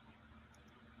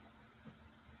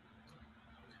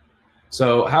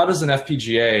 So how does an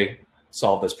FPGA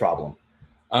solve this problem?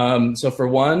 So for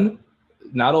one,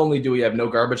 not only do we have no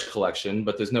garbage collection,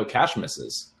 but there's no cache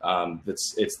misses.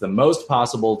 It's the most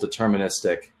possible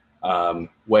deterministic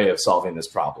way of solving this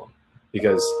problem,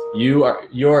 because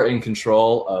you're in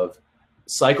control of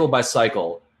cycle by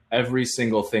cycle every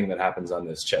single thing that happens on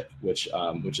this chip, which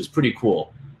is pretty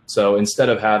cool. So instead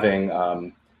of having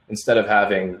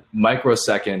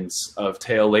microseconds of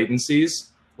tail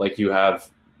latencies, like you have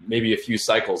maybe a few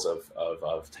cycles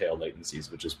of tail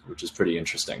latencies, which is pretty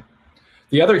interesting.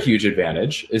 The other huge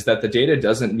advantage is that the data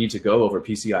doesn't need to go over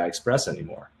PCI Express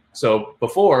anymore. So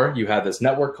before, you had this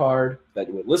network card that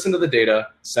would listen to the data,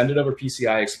 send it over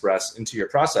PCI Express into your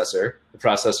processor. The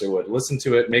processor would listen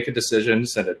to it, make a decision,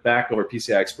 send it back over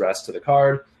PCI Express to the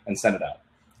card, and send it out.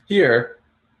 Here,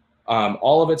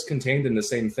 all of it's contained in the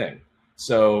same thing.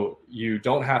 So you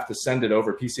don't have to send it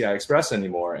over PCI Express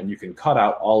anymore, and you can cut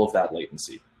out all of that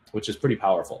latency, which is pretty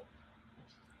powerful.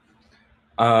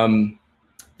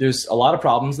 There's a lot of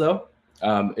problems, though.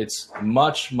 It's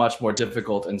much, much more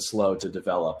difficult and slow to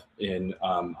develop in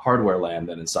hardware land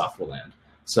than in software land.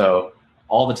 So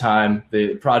all the time,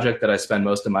 the project that I spend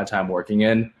most of my time working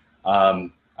in,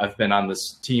 I've been on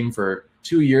this team for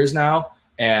 2 years now,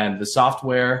 and the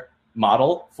software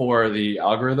model for the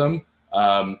algorithm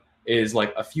is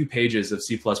like a few pages of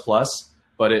C++,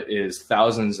 but it is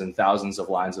thousands and thousands of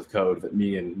lines of code that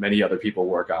me and many other people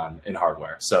work on in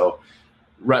hardware. So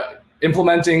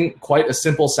implementing quite a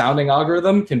simple sounding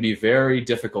algorithm can be very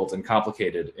difficult and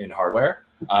complicated in hardware,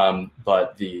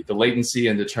 but the latency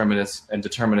and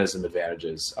determinism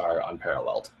advantages are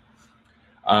unparalleled.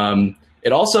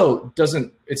 It also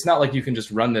doesn't, it's not like you can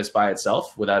just run this by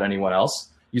itself without anyone else.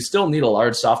 You still need a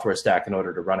large software stack in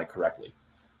order to run it correctly.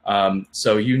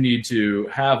 So you need to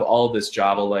have all this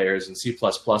Java layers and C++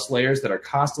 layers that are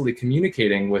constantly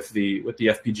communicating with the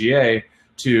FPGA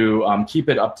to keep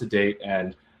it up to date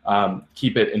and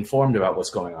keep it informed about what's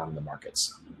going on in the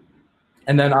markets.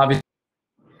 And then obviously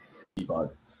debug.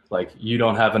 Like we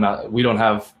don't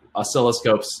have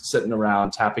oscilloscopes sitting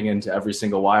around tapping into every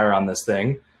single wire on this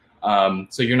thing.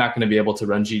 So you're not going to be able to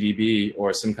run GDB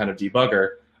or some kind of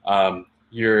debugger.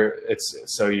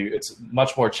 It's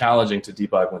much more challenging to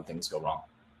debug when things go wrong.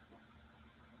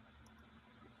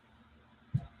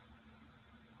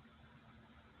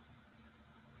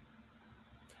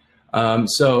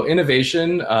 So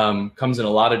innovation comes in a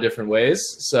lot of different ways.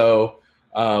 So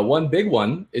one big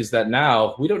one is that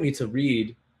now we don't need to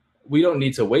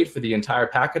wait for the entire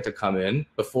packet to come in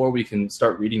before we can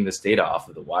start reading this data off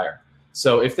of the wire.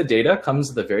 So if the data comes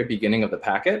at the very beginning of the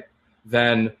packet,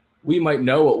 then we might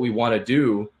know what we want to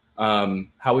do,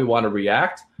 how we want to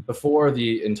react before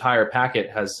the entire packet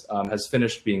has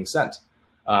finished being sent,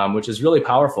 which is really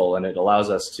powerful, and it allows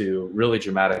us to really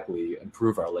dramatically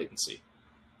improve our latency.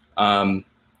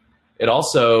 It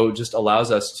also just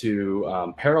allows us to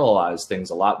parallelize things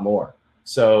a lot more.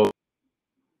 So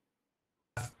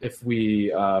if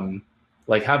we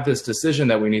have this decision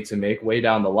that we need to make way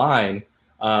down the line,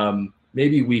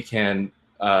 maybe we can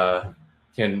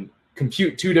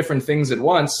compute two different things at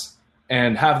once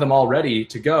and have them all ready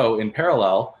to go in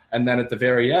parallel. And then at the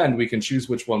very end, we can choose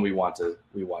which one we want to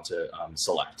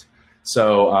select.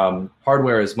 So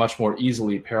hardware is much more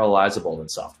easily parallelizable than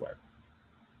software.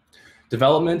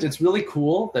 Development, it's really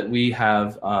cool that we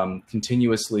have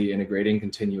continuously integrating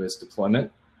continuous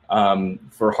deployment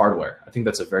for hardware. I think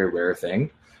that's a very rare thing.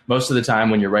 Most of the time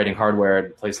when you're writing hardware at a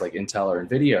place like Intel or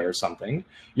NVIDIA or something,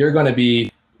 you're going to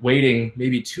be waiting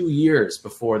maybe 2 years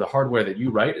before the hardware that you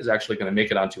write is actually going to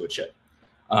make it onto a chip.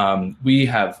 We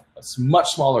have a much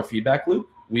smaller feedback loop.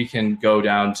 We can go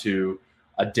down to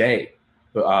a day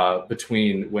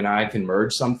between when I can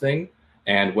merge something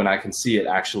and when I can see it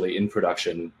actually in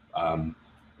production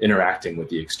interacting with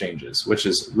the exchanges, which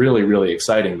is really, really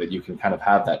exciting that you can kind of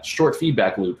have that short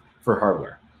feedback loop for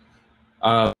hardware.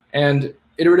 And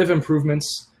iterative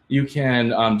improvements, you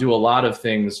can do a lot of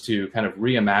things to kind of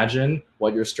reimagine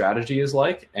what your strategy is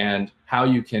like and how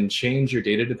you can change your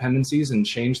data dependencies and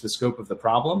change the scope of the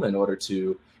problem in order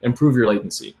to improve your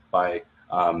latency by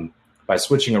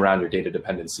switching around your data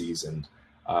dependencies and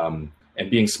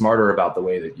being smarter about the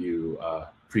way that you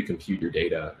pre-compute your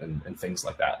data and things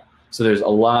like that. So there's a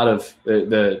lot of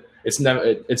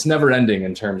it's never ending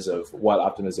in terms of what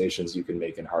optimizations you can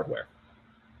make in hardware.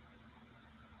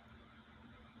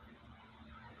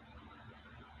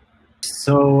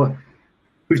 So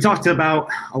we've talked about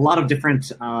a lot of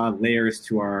different layers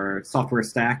to our software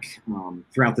stack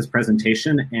throughout this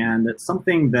presentation, and it's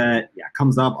something that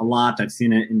comes up a lot. I've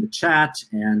seen it in the chat,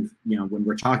 and when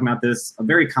we're talking about this, a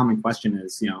very common question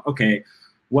is, okay,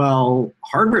 well,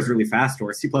 hardware is really fast,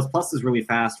 or C++ is really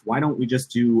fast. Why don't we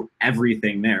just do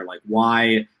everything there? Like,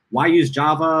 why use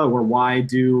Java, or why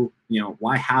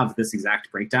have this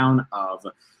exact breakdown of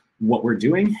what we're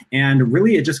doing? And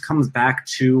really, it just comes back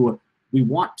to we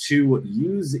want to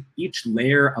use each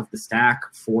layer of the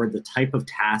stack for the type of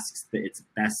tasks that it's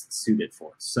best suited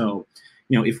for. So,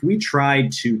 if we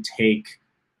tried to take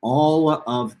all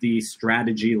of the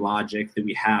strategy logic that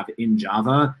we have in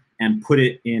Java and put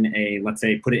it in let's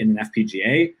say, put it in an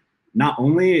FPGA, not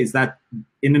only is that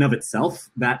in and of itself,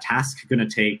 that task going to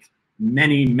take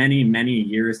many, many, many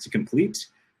years to complete.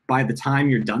 By the time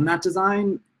you're done that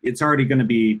design, it's already going to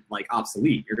be like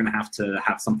obsolete. You're going to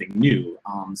have something new.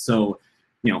 So,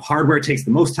 hardware takes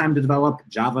the most time to develop,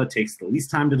 Java takes the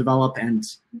least time to develop, and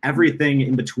everything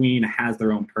in between has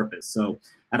their own purpose. So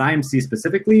at IMC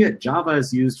specifically, Java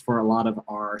is used for a lot of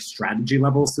our strategy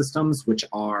level systems, which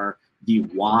are the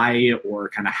why, or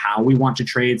kind of how we want to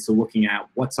trade. So looking at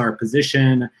what's our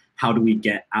position, how do we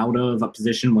get out of a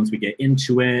position once we get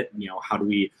into it, how do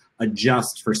we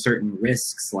adjust for certain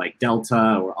risks like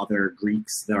delta or other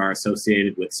Greeks that are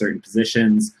associated with certain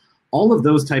positions. All of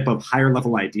those type of higher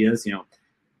level ideas,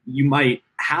 you might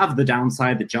have the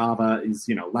downside that Java is,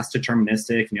 less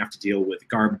deterministic and you have to deal with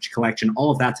garbage collection, all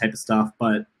of that type of stuff.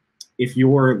 But if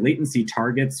your latency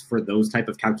targets for those type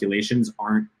of calculations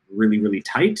aren't really, really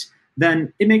tight,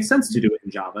 then it makes sense to do it in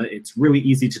Java. It's really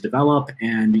easy to develop,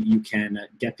 and you can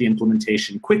get the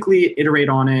implementation quickly, iterate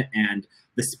on it, and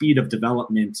the speed of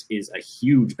development is a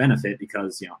huge benefit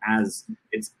because, as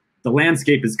the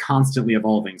landscape is constantly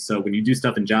evolving. So when you do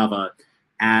stuff in Java,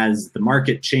 as the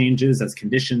market changes, as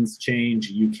conditions change,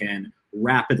 you can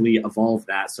rapidly evolve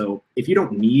that. So if you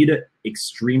don't need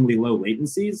extremely low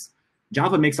latencies,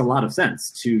 Java makes a lot of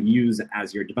sense to use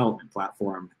as your development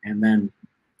platform. And then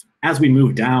as we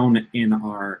move down in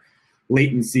our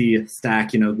latency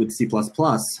stack, with C++,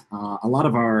 a lot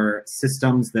of our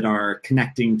systems that are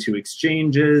connecting to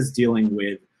exchanges, dealing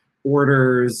with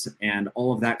orders, and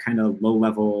all of that kind of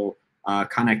low-level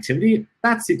connectivity,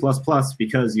 that's C++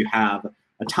 because you have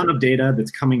a ton of data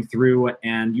that's coming through,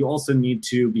 and you also need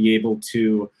to be able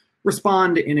to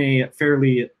respond in a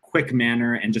fairly quick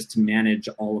manner and just to manage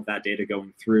all of that data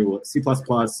going through. C++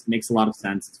 makes a lot of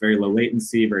sense. It's very low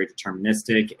latency, very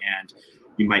deterministic, and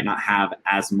you might not have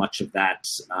as much of that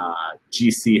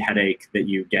GC headache that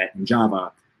you get in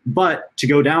Java. But to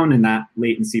go down in that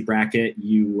latency bracket,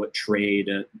 you trade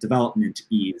development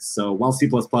ease. So while C++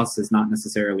 is not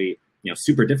necessarily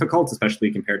super difficult,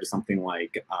 especially compared to something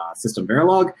like System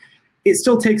Verilog, it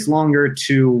still takes longer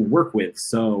to work with.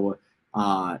 So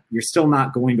you're still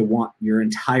not going to want your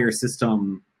entire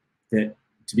system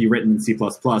to be written in C++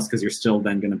 because you're still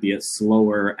then going to be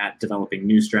slower at developing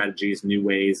new strategies, new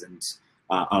ways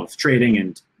of trading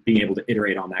and being able to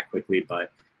iterate on that quickly.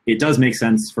 But it does make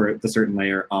sense for the certain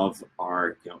layer of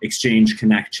our exchange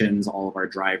connections, all of our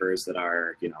drivers that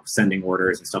are sending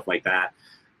orders and stuff like that.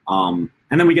 And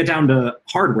then we get down to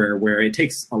hardware where it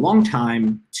takes a long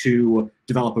time to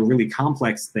develop a really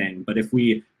complex thing. But if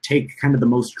we take kind of the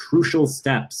most crucial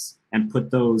steps and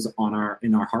put those on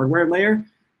in our hardware layer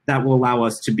that will allow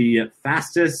us to be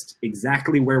fastest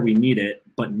exactly where we need it,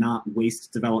 but not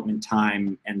waste development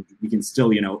time. And we can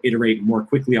still, iterate more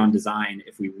quickly on design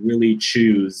if we really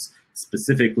choose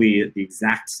specifically the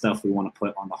exact stuff we want to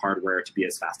put on the hardware to be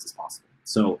as fast as possible.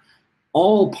 So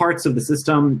all parts of the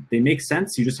system, they make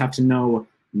sense. You just have to know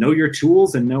your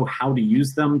tools and know how to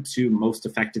use them to most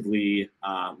effectively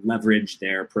leverage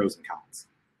their pros and cons.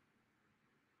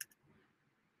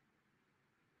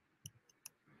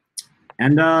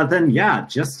 And then, yeah,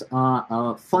 just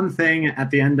a fun thing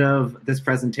at the end of this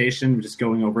presentation, we're just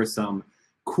going over some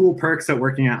cool perks at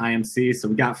working at IMC. So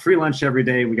we got free lunch every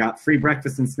day. We got free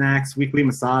breakfast and snacks, weekly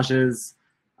massages.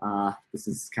 This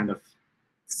is kind of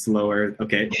slower.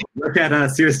 Okay, work at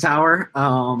Sears Tower.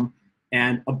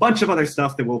 And a bunch of other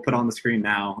stuff that we'll put on the screen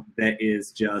now that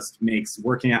is just makes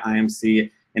working at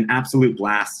IMC an absolute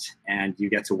blast, and you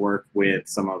get to work with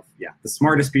some of the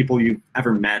smartest people you've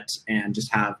ever met and just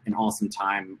have an awesome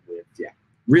time with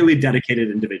really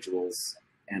dedicated individuals.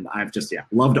 And I've just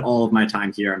loved all of my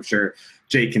time here. I'm sure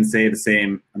Jake can say the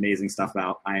same amazing stuff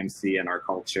about IMC and our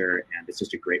culture, and it's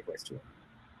just a great place to work.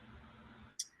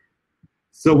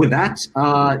 So with that,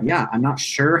 I'm not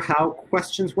sure how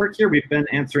questions work here. We've been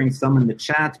answering some in the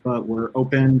chat, but we're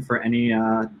open for any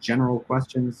general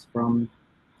questions from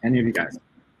any of you guys.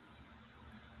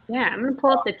 Yeah, I'm gonna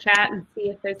pull up the chat and see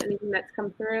if there's anything that's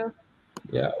come through.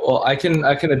 Yeah, well, I can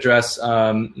address.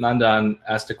 Nandan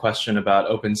asked a question about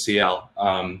OpenCL.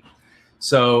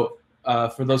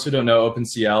 For those who don't know,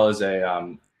 OpenCL is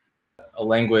a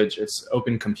language. It's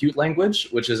open compute language,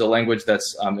 which is a language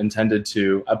that's intended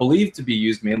to, I believe, to be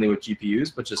used mainly with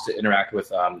GPUs, but just to interact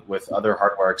with other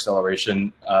hardware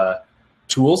acceleration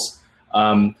tools.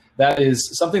 That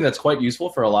is something that's quite useful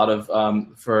for a lot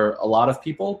of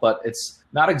people, but it's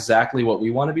not exactly what we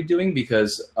want to be doing,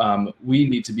 because we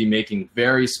need to be making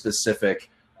very specific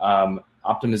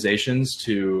optimizations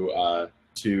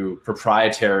to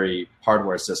proprietary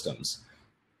hardware systems.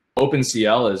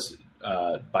 OpenCL is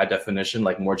by definition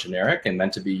more generic and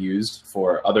meant to be used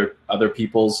for other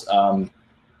people's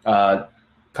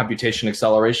computation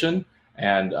acceleration.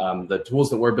 And the tools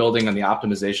that we're building and the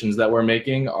optimizations that we're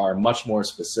making are much more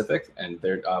specific, and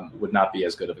they would not be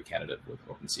as good of a candidate with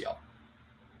OpenCL.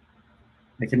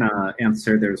 I can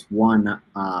answer. There's one.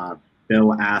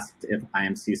 Bill asked if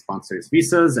IMC sponsors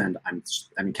visas, and I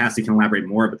mean, Cassie can elaborate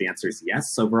more, but the answer is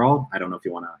yes overall. I don't know if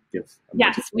you want to give.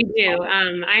 Yes, we do.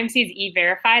 IMC is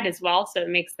e-verified as well, so it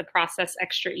makes the process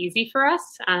extra easy for us.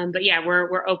 But yeah,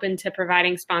 we're open to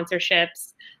providing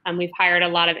sponsorships. We've hired a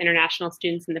lot of international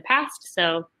students in the past,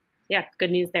 so yeah,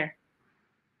 good news there.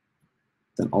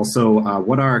 Then also,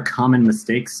 what are common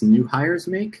mistakes new hires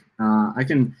make? I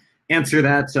can answer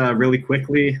that really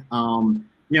quickly.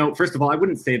 First of all, I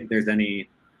wouldn't say that there's any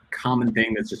common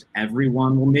thing that's just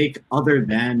everyone will make, other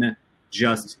than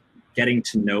just getting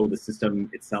to know the system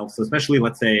itself. So especially,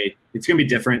 let's say it's going to be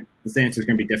different. This answer is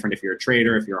going to be different if you're a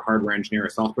trader, if you're a hardware engineer or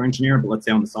software engineer. But let's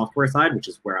say on the software side, which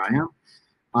is where I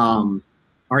am,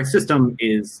 our system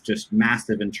is just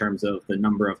massive in terms of the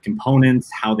number of components,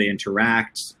 how they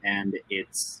interact, and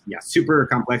it's super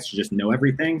complex to just know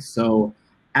everything. So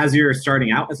as you're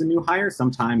starting out as a new hire,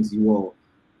 sometimes you will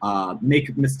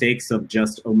make mistakes of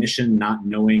just omission, not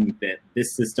knowing that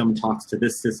this system talks to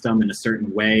this system in a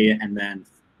certain way, and then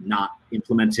not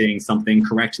implementing something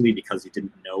correctly because you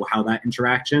didn't know how that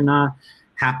interaction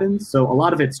happens. So a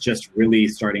lot of it's just really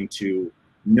starting to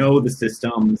know the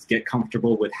systems, get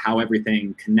comfortable with how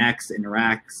everything connects,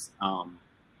 interacts,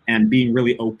 and being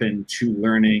really open to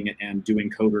learning and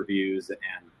doing code reviews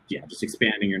and just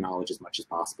expanding your knowledge as much as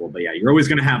possible. But yeah, you're always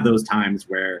going to have those times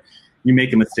where you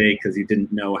make a mistake because you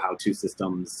didn't know how two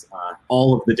systems,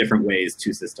 all of the different ways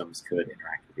two systems could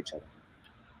interact with each other.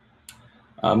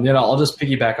 I'll just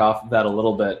piggyback off of that a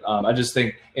little bit. I just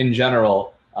think in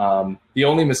general, the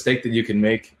only mistake that you can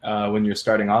make when you're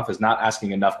starting off is not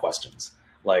asking enough questions.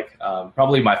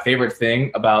 Probably my favorite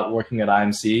thing about working at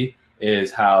IMC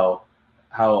is how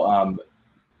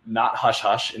not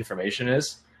hush-hush information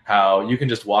is. How you can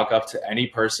just walk up to any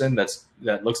person that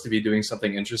looks to be doing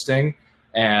something interesting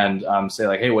and say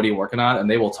hey, what are you working on? And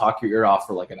they will talk your ear off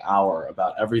for an hour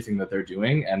about everything that they're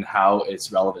doing and how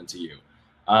it's relevant to you.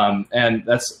 And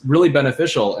that's really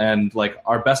beneficial. And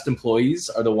our best employees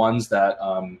are the ones that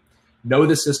know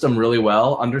the system really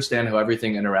well, understand how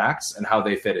everything interacts and how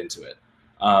they fit into it.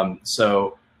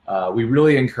 We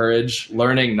really encourage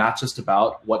learning not just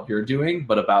about what you're doing,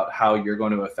 but about how you're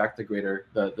going to affect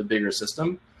the bigger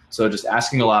system. So just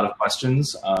asking a lot of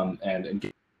questions and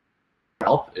getting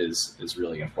help is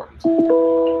really important.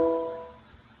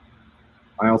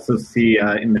 I also see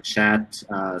in the chat,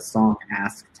 Song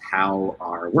asked how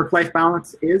our work-life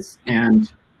balance is.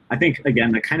 And I think,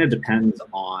 again, that kind of depends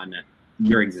on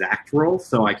your exact role.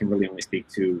 So I can really only speak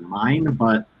to mine.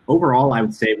 But overall, I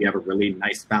would say we have a really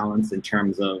nice balance in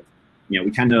terms of,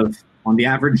 we kind of, on the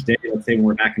average day, let's say when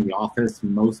we're back in the office,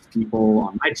 most people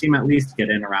on my team at least get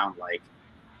in around like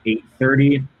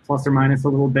 8:30 plus or minus a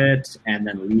little bit, and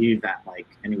then leave at like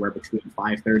anywhere between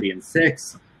 5:30 and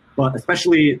 6. But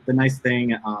especially the nice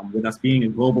thing with us being a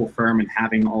global firm and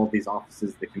having all of these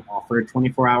offices that can offer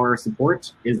 24-hour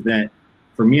support is that,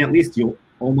 for me at least, you'll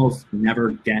almost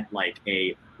never get like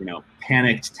a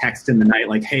panicked text in the night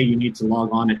like, hey, you need to log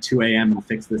on at 2 a.m. and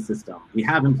fix this system. We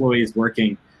have employees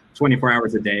working 24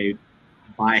 hours a day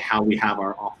by how we have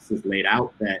our offices laid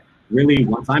out, that really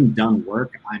once I'm done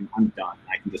work, I'm done.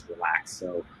 I can just relax.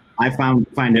 So I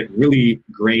find it really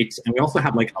great. And we also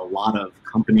have like a lot of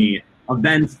company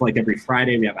events. Like every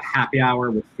Friday we have a happy hour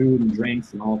with food and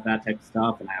drinks and all of that type of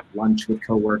stuff. And I have lunch with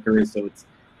coworkers. So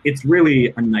it's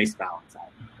really a nice balance out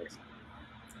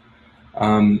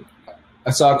there. I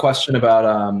saw a question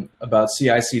about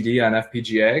CI/CD on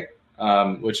FPGA,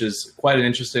 which is quite an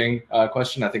interesting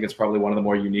question. I think it's probably one of the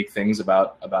more unique things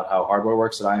about how hardware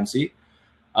works at IMC.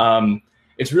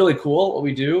 It's really cool what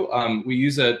we do. We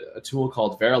use a tool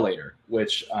called Verilator,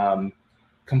 which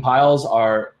compiles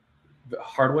our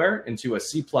hardware into a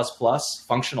C++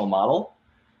 functional model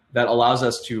that allows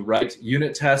us to write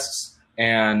unit tests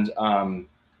and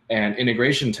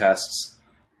integration tests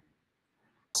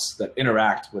that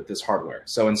interact with this hardware.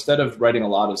 So instead of writing a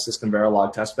lot of system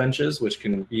Verilog test benches, which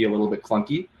can be a little bit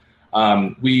clunky,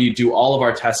 we do all of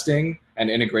our testing and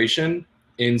integration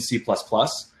in C++,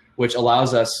 which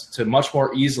allows us to much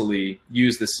more easily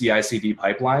use the CI/CD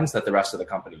pipelines that the rest of the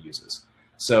company uses.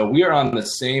 So we are on the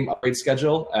same upgrade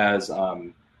schedule as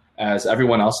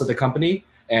everyone else at the company,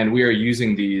 and we are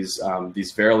using these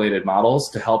verilated models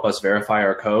to help us verify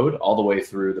our code all the way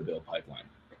through the build pipeline.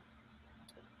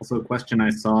 Also, a question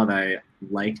I saw that I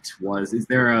liked was, is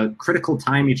there a critical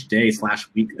time each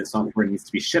day/week that software needs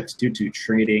to be shipped due to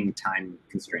trading time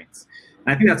constraints?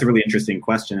 And I think that's a really interesting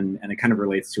question, and it kind of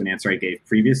relates to an answer I gave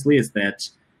previously, is that,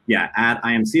 yeah, at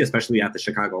IMC, especially at the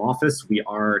Chicago office, we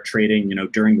are trading,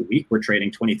 during the week, we're trading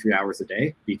 23 hours a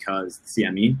day because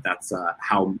CME, that's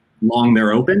how long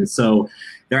they're open. So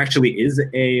there actually is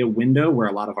a window where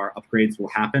a lot of our upgrades will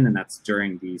happen, and that's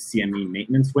during the CME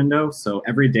maintenance window. So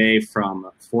every day from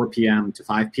 4 p.m. to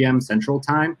 5 p.m. Central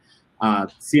Time,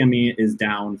 CME is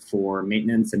down for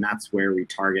maintenance, and that's where we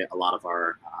target a lot of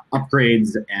our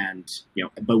upgrades. And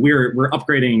but we're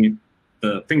upgrading,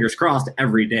 the fingers crossed,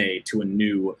 every day to a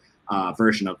new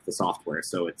version of the software.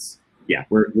 So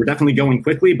we're definitely going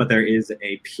quickly, but there is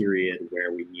a period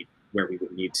where we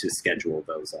would need to schedule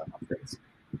those upgrades.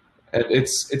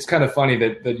 It's kind of funny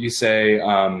that you say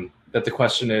that the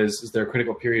question is there a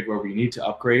critical period where we need to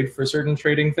upgrade for certain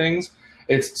trading things?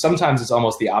 Sometimes it's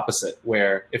almost the opposite,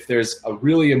 where if there's a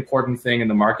really important thing in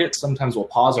the market, sometimes we'll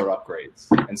pause our upgrades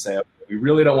and say, okay, we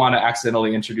really don't want to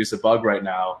accidentally introduce a bug right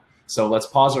now, so let's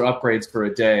pause our upgrades for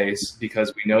a day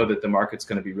because we know that the market's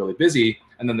going to be really busy,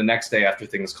 and then the next day after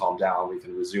things calm down, we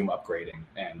can resume upgrading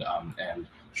and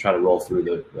try to roll through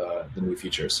the new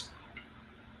features.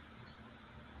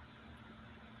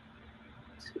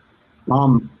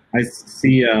 I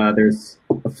see there's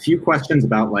a few questions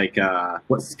about like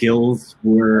what skills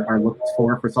are looked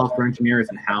for software engineers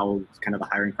and how kind of the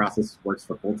hiring process works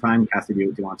for full-time. Cassie, do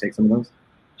you want to take some of those?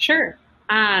 Sure.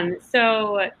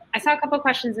 So I saw a couple of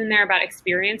questions in there about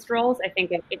experienced roles. I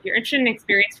think if you're interested in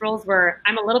experienced roles, where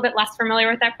I'm a little bit less familiar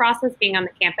with that process being on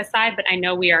the campus side, but I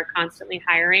know we are constantly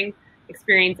hiring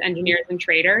experienced engineers and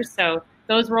traders. So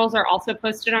those roles are also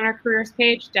posted on our careers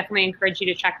page. Definitely encourage you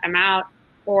to check them out,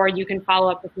 or you can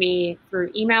follow up with me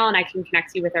through email and I can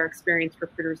connect you with our experienced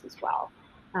recruiters as well.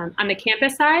 On the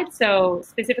campus side, so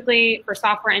specifically for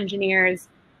software engineers,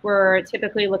 we're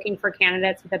typically looking for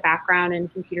candidates with a background in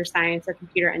computer science or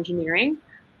computer engineering.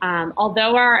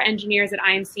 Although our engineers at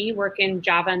IMC work in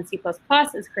Java and C++,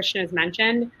 as Christian has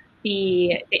mentioned,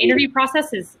 the interview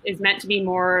process is meant to be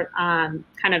more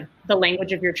kind of the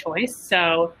language of your choice.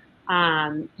 So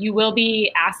you will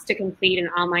be asked to complete an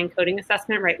online coding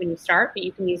assessment right when you start, but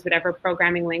you can use whatever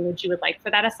programming language you would like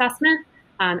for that assessment.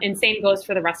 And same goes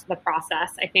for the rest of the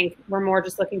process. I think we're more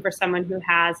just looking for someone who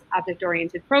has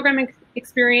object-oriented programming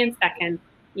experience that can,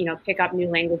 pick up new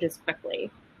languages quickly.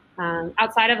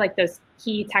 Outside of like those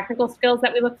key technical skills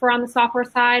that we look for on the software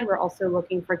side, we're also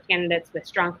looking for candidates with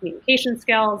strong communication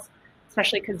skills,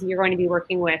 especially because you're going to be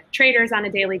working with traders on a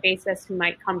daily basis who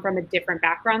might come from a different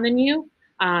background than you.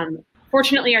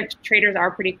 Fortunately, our traders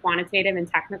are pretty quantitative and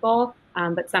technical,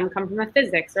 but some come from a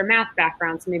physics or math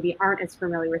background, so maybe aren't as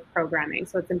familiar with programming.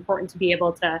 So it's important to be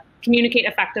able to communicate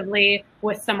effectively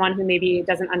with someone who maybe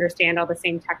doesn't understand all the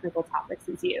same technical topics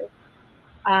as you.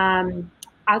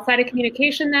 Outside of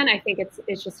communication, then, I think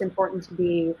it's just important to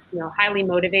be highly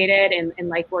motivated and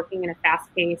like working in a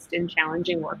fast-paced and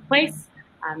challenging workplace.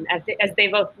 As they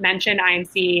both mentioned,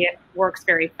 IMC works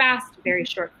very fast, very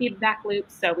short feedback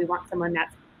loops, so we want someone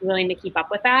that's willing to keep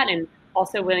up with that and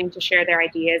also willing to share their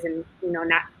ideas and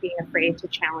not being afraid to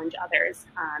challenge others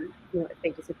if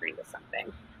they disagree with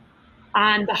something.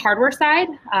 On the hardware side,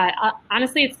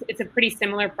 honestly, it's a pretty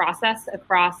similar process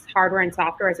across hardware and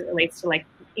software as it relates to like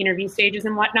interview stages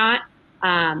and whatnot.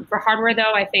 For hardware,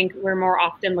 though, I think we're more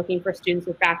often looking for students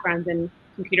with backgrounds in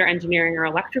computer engineering or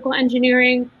electrical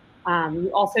engineering. You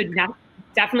also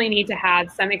definitely need to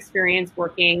have some experience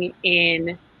working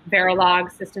in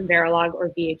Verilog, System Verilog, or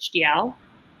VHDL.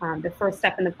 The first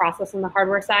step in the process on the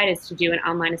hardware side is to do an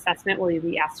online assessment where you'll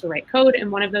be asked to write code in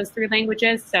one of those 3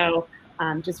 languages. So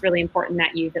just really important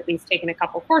that you've at least taken a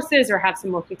couple courses or have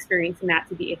some work experience in that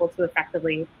to be able to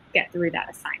effectively get through that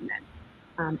assignment.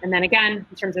 And then again,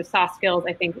 in terms of soft skills,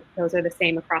 I think those are the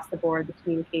same across the board: the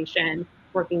communication,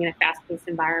 working in a fast-paced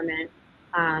environment,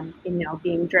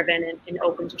 being driven and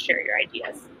open to share your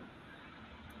ideas.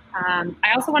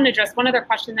 I also want to address one other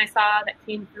question I saw that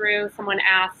came through. Someone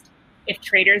asked if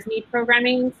traders need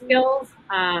programming skills.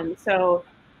 So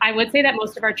I would say that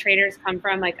most of our traders come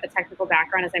from like a technical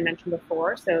background, as I mentioned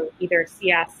before, so either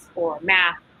CS or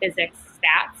math, physics,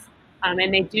 stats,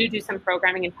 and they do some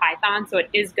programming in Python. So it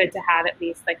is good to have at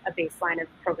least like a baseline of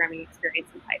programming experience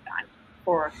in Python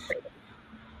for traders.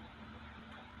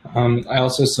 I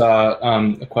also saw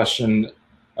a question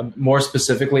more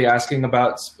specifically asking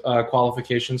about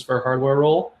qualifications for a hardware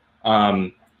role.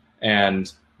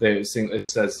 And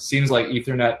it says, seems like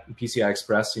Ethernet and PCI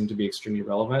Express seem to be extremely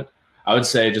relevant. I would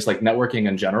say just like networking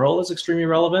in general is extremely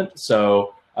relevant.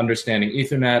 So understanding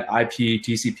Ethernet, IP,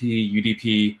 TCP,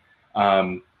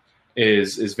 UDP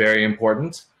is very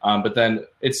important. But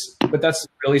that's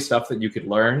really stuff that you could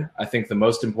learn. I think the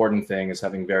most important thing is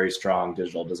having very strong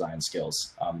digital design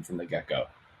skills from the get-go.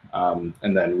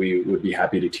 And then we would be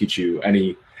happy to teach you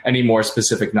any more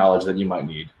specific knowledge that you might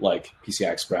need, like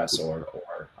PCI Express or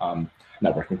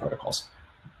networking protocols.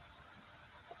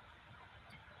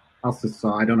 Also,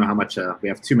 so I don't know how much, we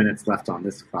have 2 minutes left on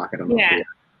this clock. I don't know. Yeah,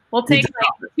 we'll take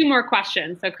like 2 more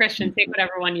questions. So Christian, take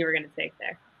whatever one you were going to take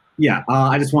there. Yeah,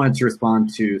 I just wanted to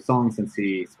respond to Song since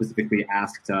he specifically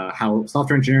asked how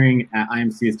software engineering at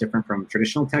IMC is different from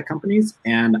traditional tech companies.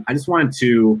 And I just wanted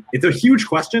to, it's a huge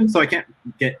question, so I can't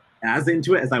get as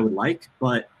into it as I would like,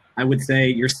 but I would say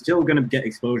you're still going to get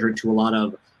exposure to a lot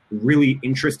of really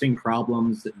interesting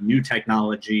problems, new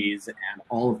technologies, and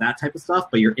all of that type of stuff,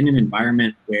 but you're in an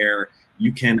environment where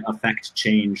you can affect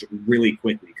change really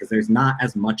quickly because there's not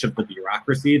as much of the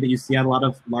bureaucracy that you see at a lot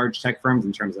of large tech firms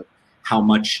in terms of how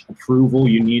much approval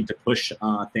you need to push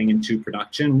a thing into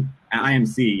production. At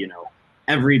IMC,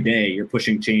 every day you're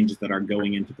pushing changes that are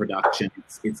going into production.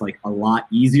 It's like a lot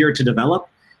easier to develop.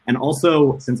 And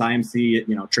also, since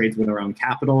IMC, trades with our own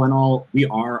capital and all, we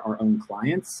are our own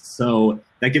clients. So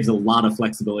that gives a lot of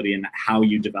flexibility in how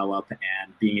you develop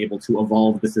and being able to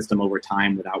evolve the system over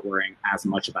time without worrying as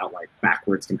much about like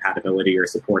backwards compatibility or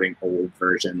supporting old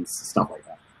versions, stuff like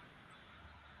that.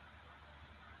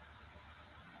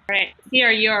 All right, see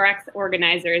our URX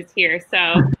organizers here. So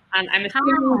I'm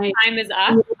assuming time is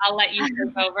up. I'll let you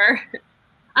take over.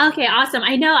 Okay, awesome.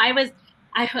 I know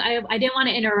I didn't want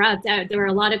to interrupt. There were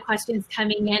a lot of questions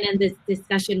coming in and this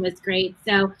discussion was great.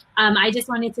 So I just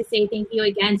wanted to say thank you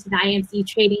again to the IMC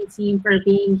Trading team for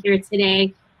being here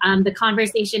today. The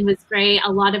conversation was great.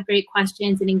 A lot of great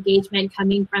questions and engagement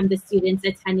coming from the students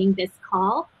attending this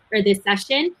call or this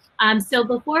session. So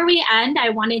before we end, I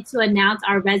wanted to announce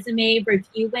our resume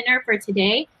review winner for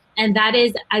today, and that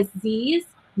is Aziz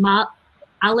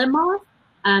Alimov.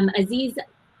 Aziz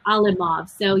Alimov.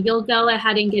 So you'll go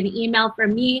ahead and get an email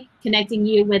from me connecting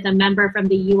you with a member from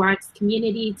the URX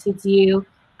community to do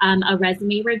a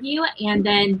resume review. And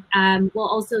then we'll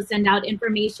also send out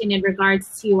information in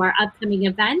regards to our upcoming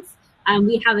events.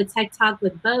 We have a Tech Talk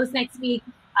with Bose next week,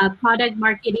 product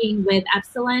marketing with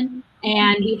Epsilon,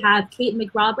 and we have Kate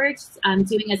McRoberts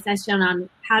doing a session on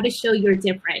how to show your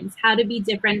difference, how to be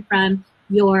different from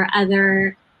your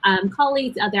other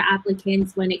colleagues, other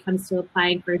applicants when it comes to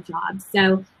applying for jobs.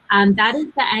 So that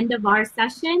is the end of our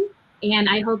session, and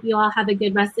I hope you all have a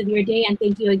good rest of your day, and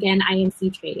thank you again,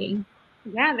 IMC Trading.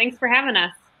 Yeah, thanks for having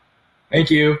us.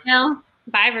 Thank you. No.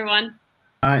 Bye, everyone.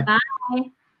 Bye.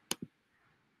 Bye.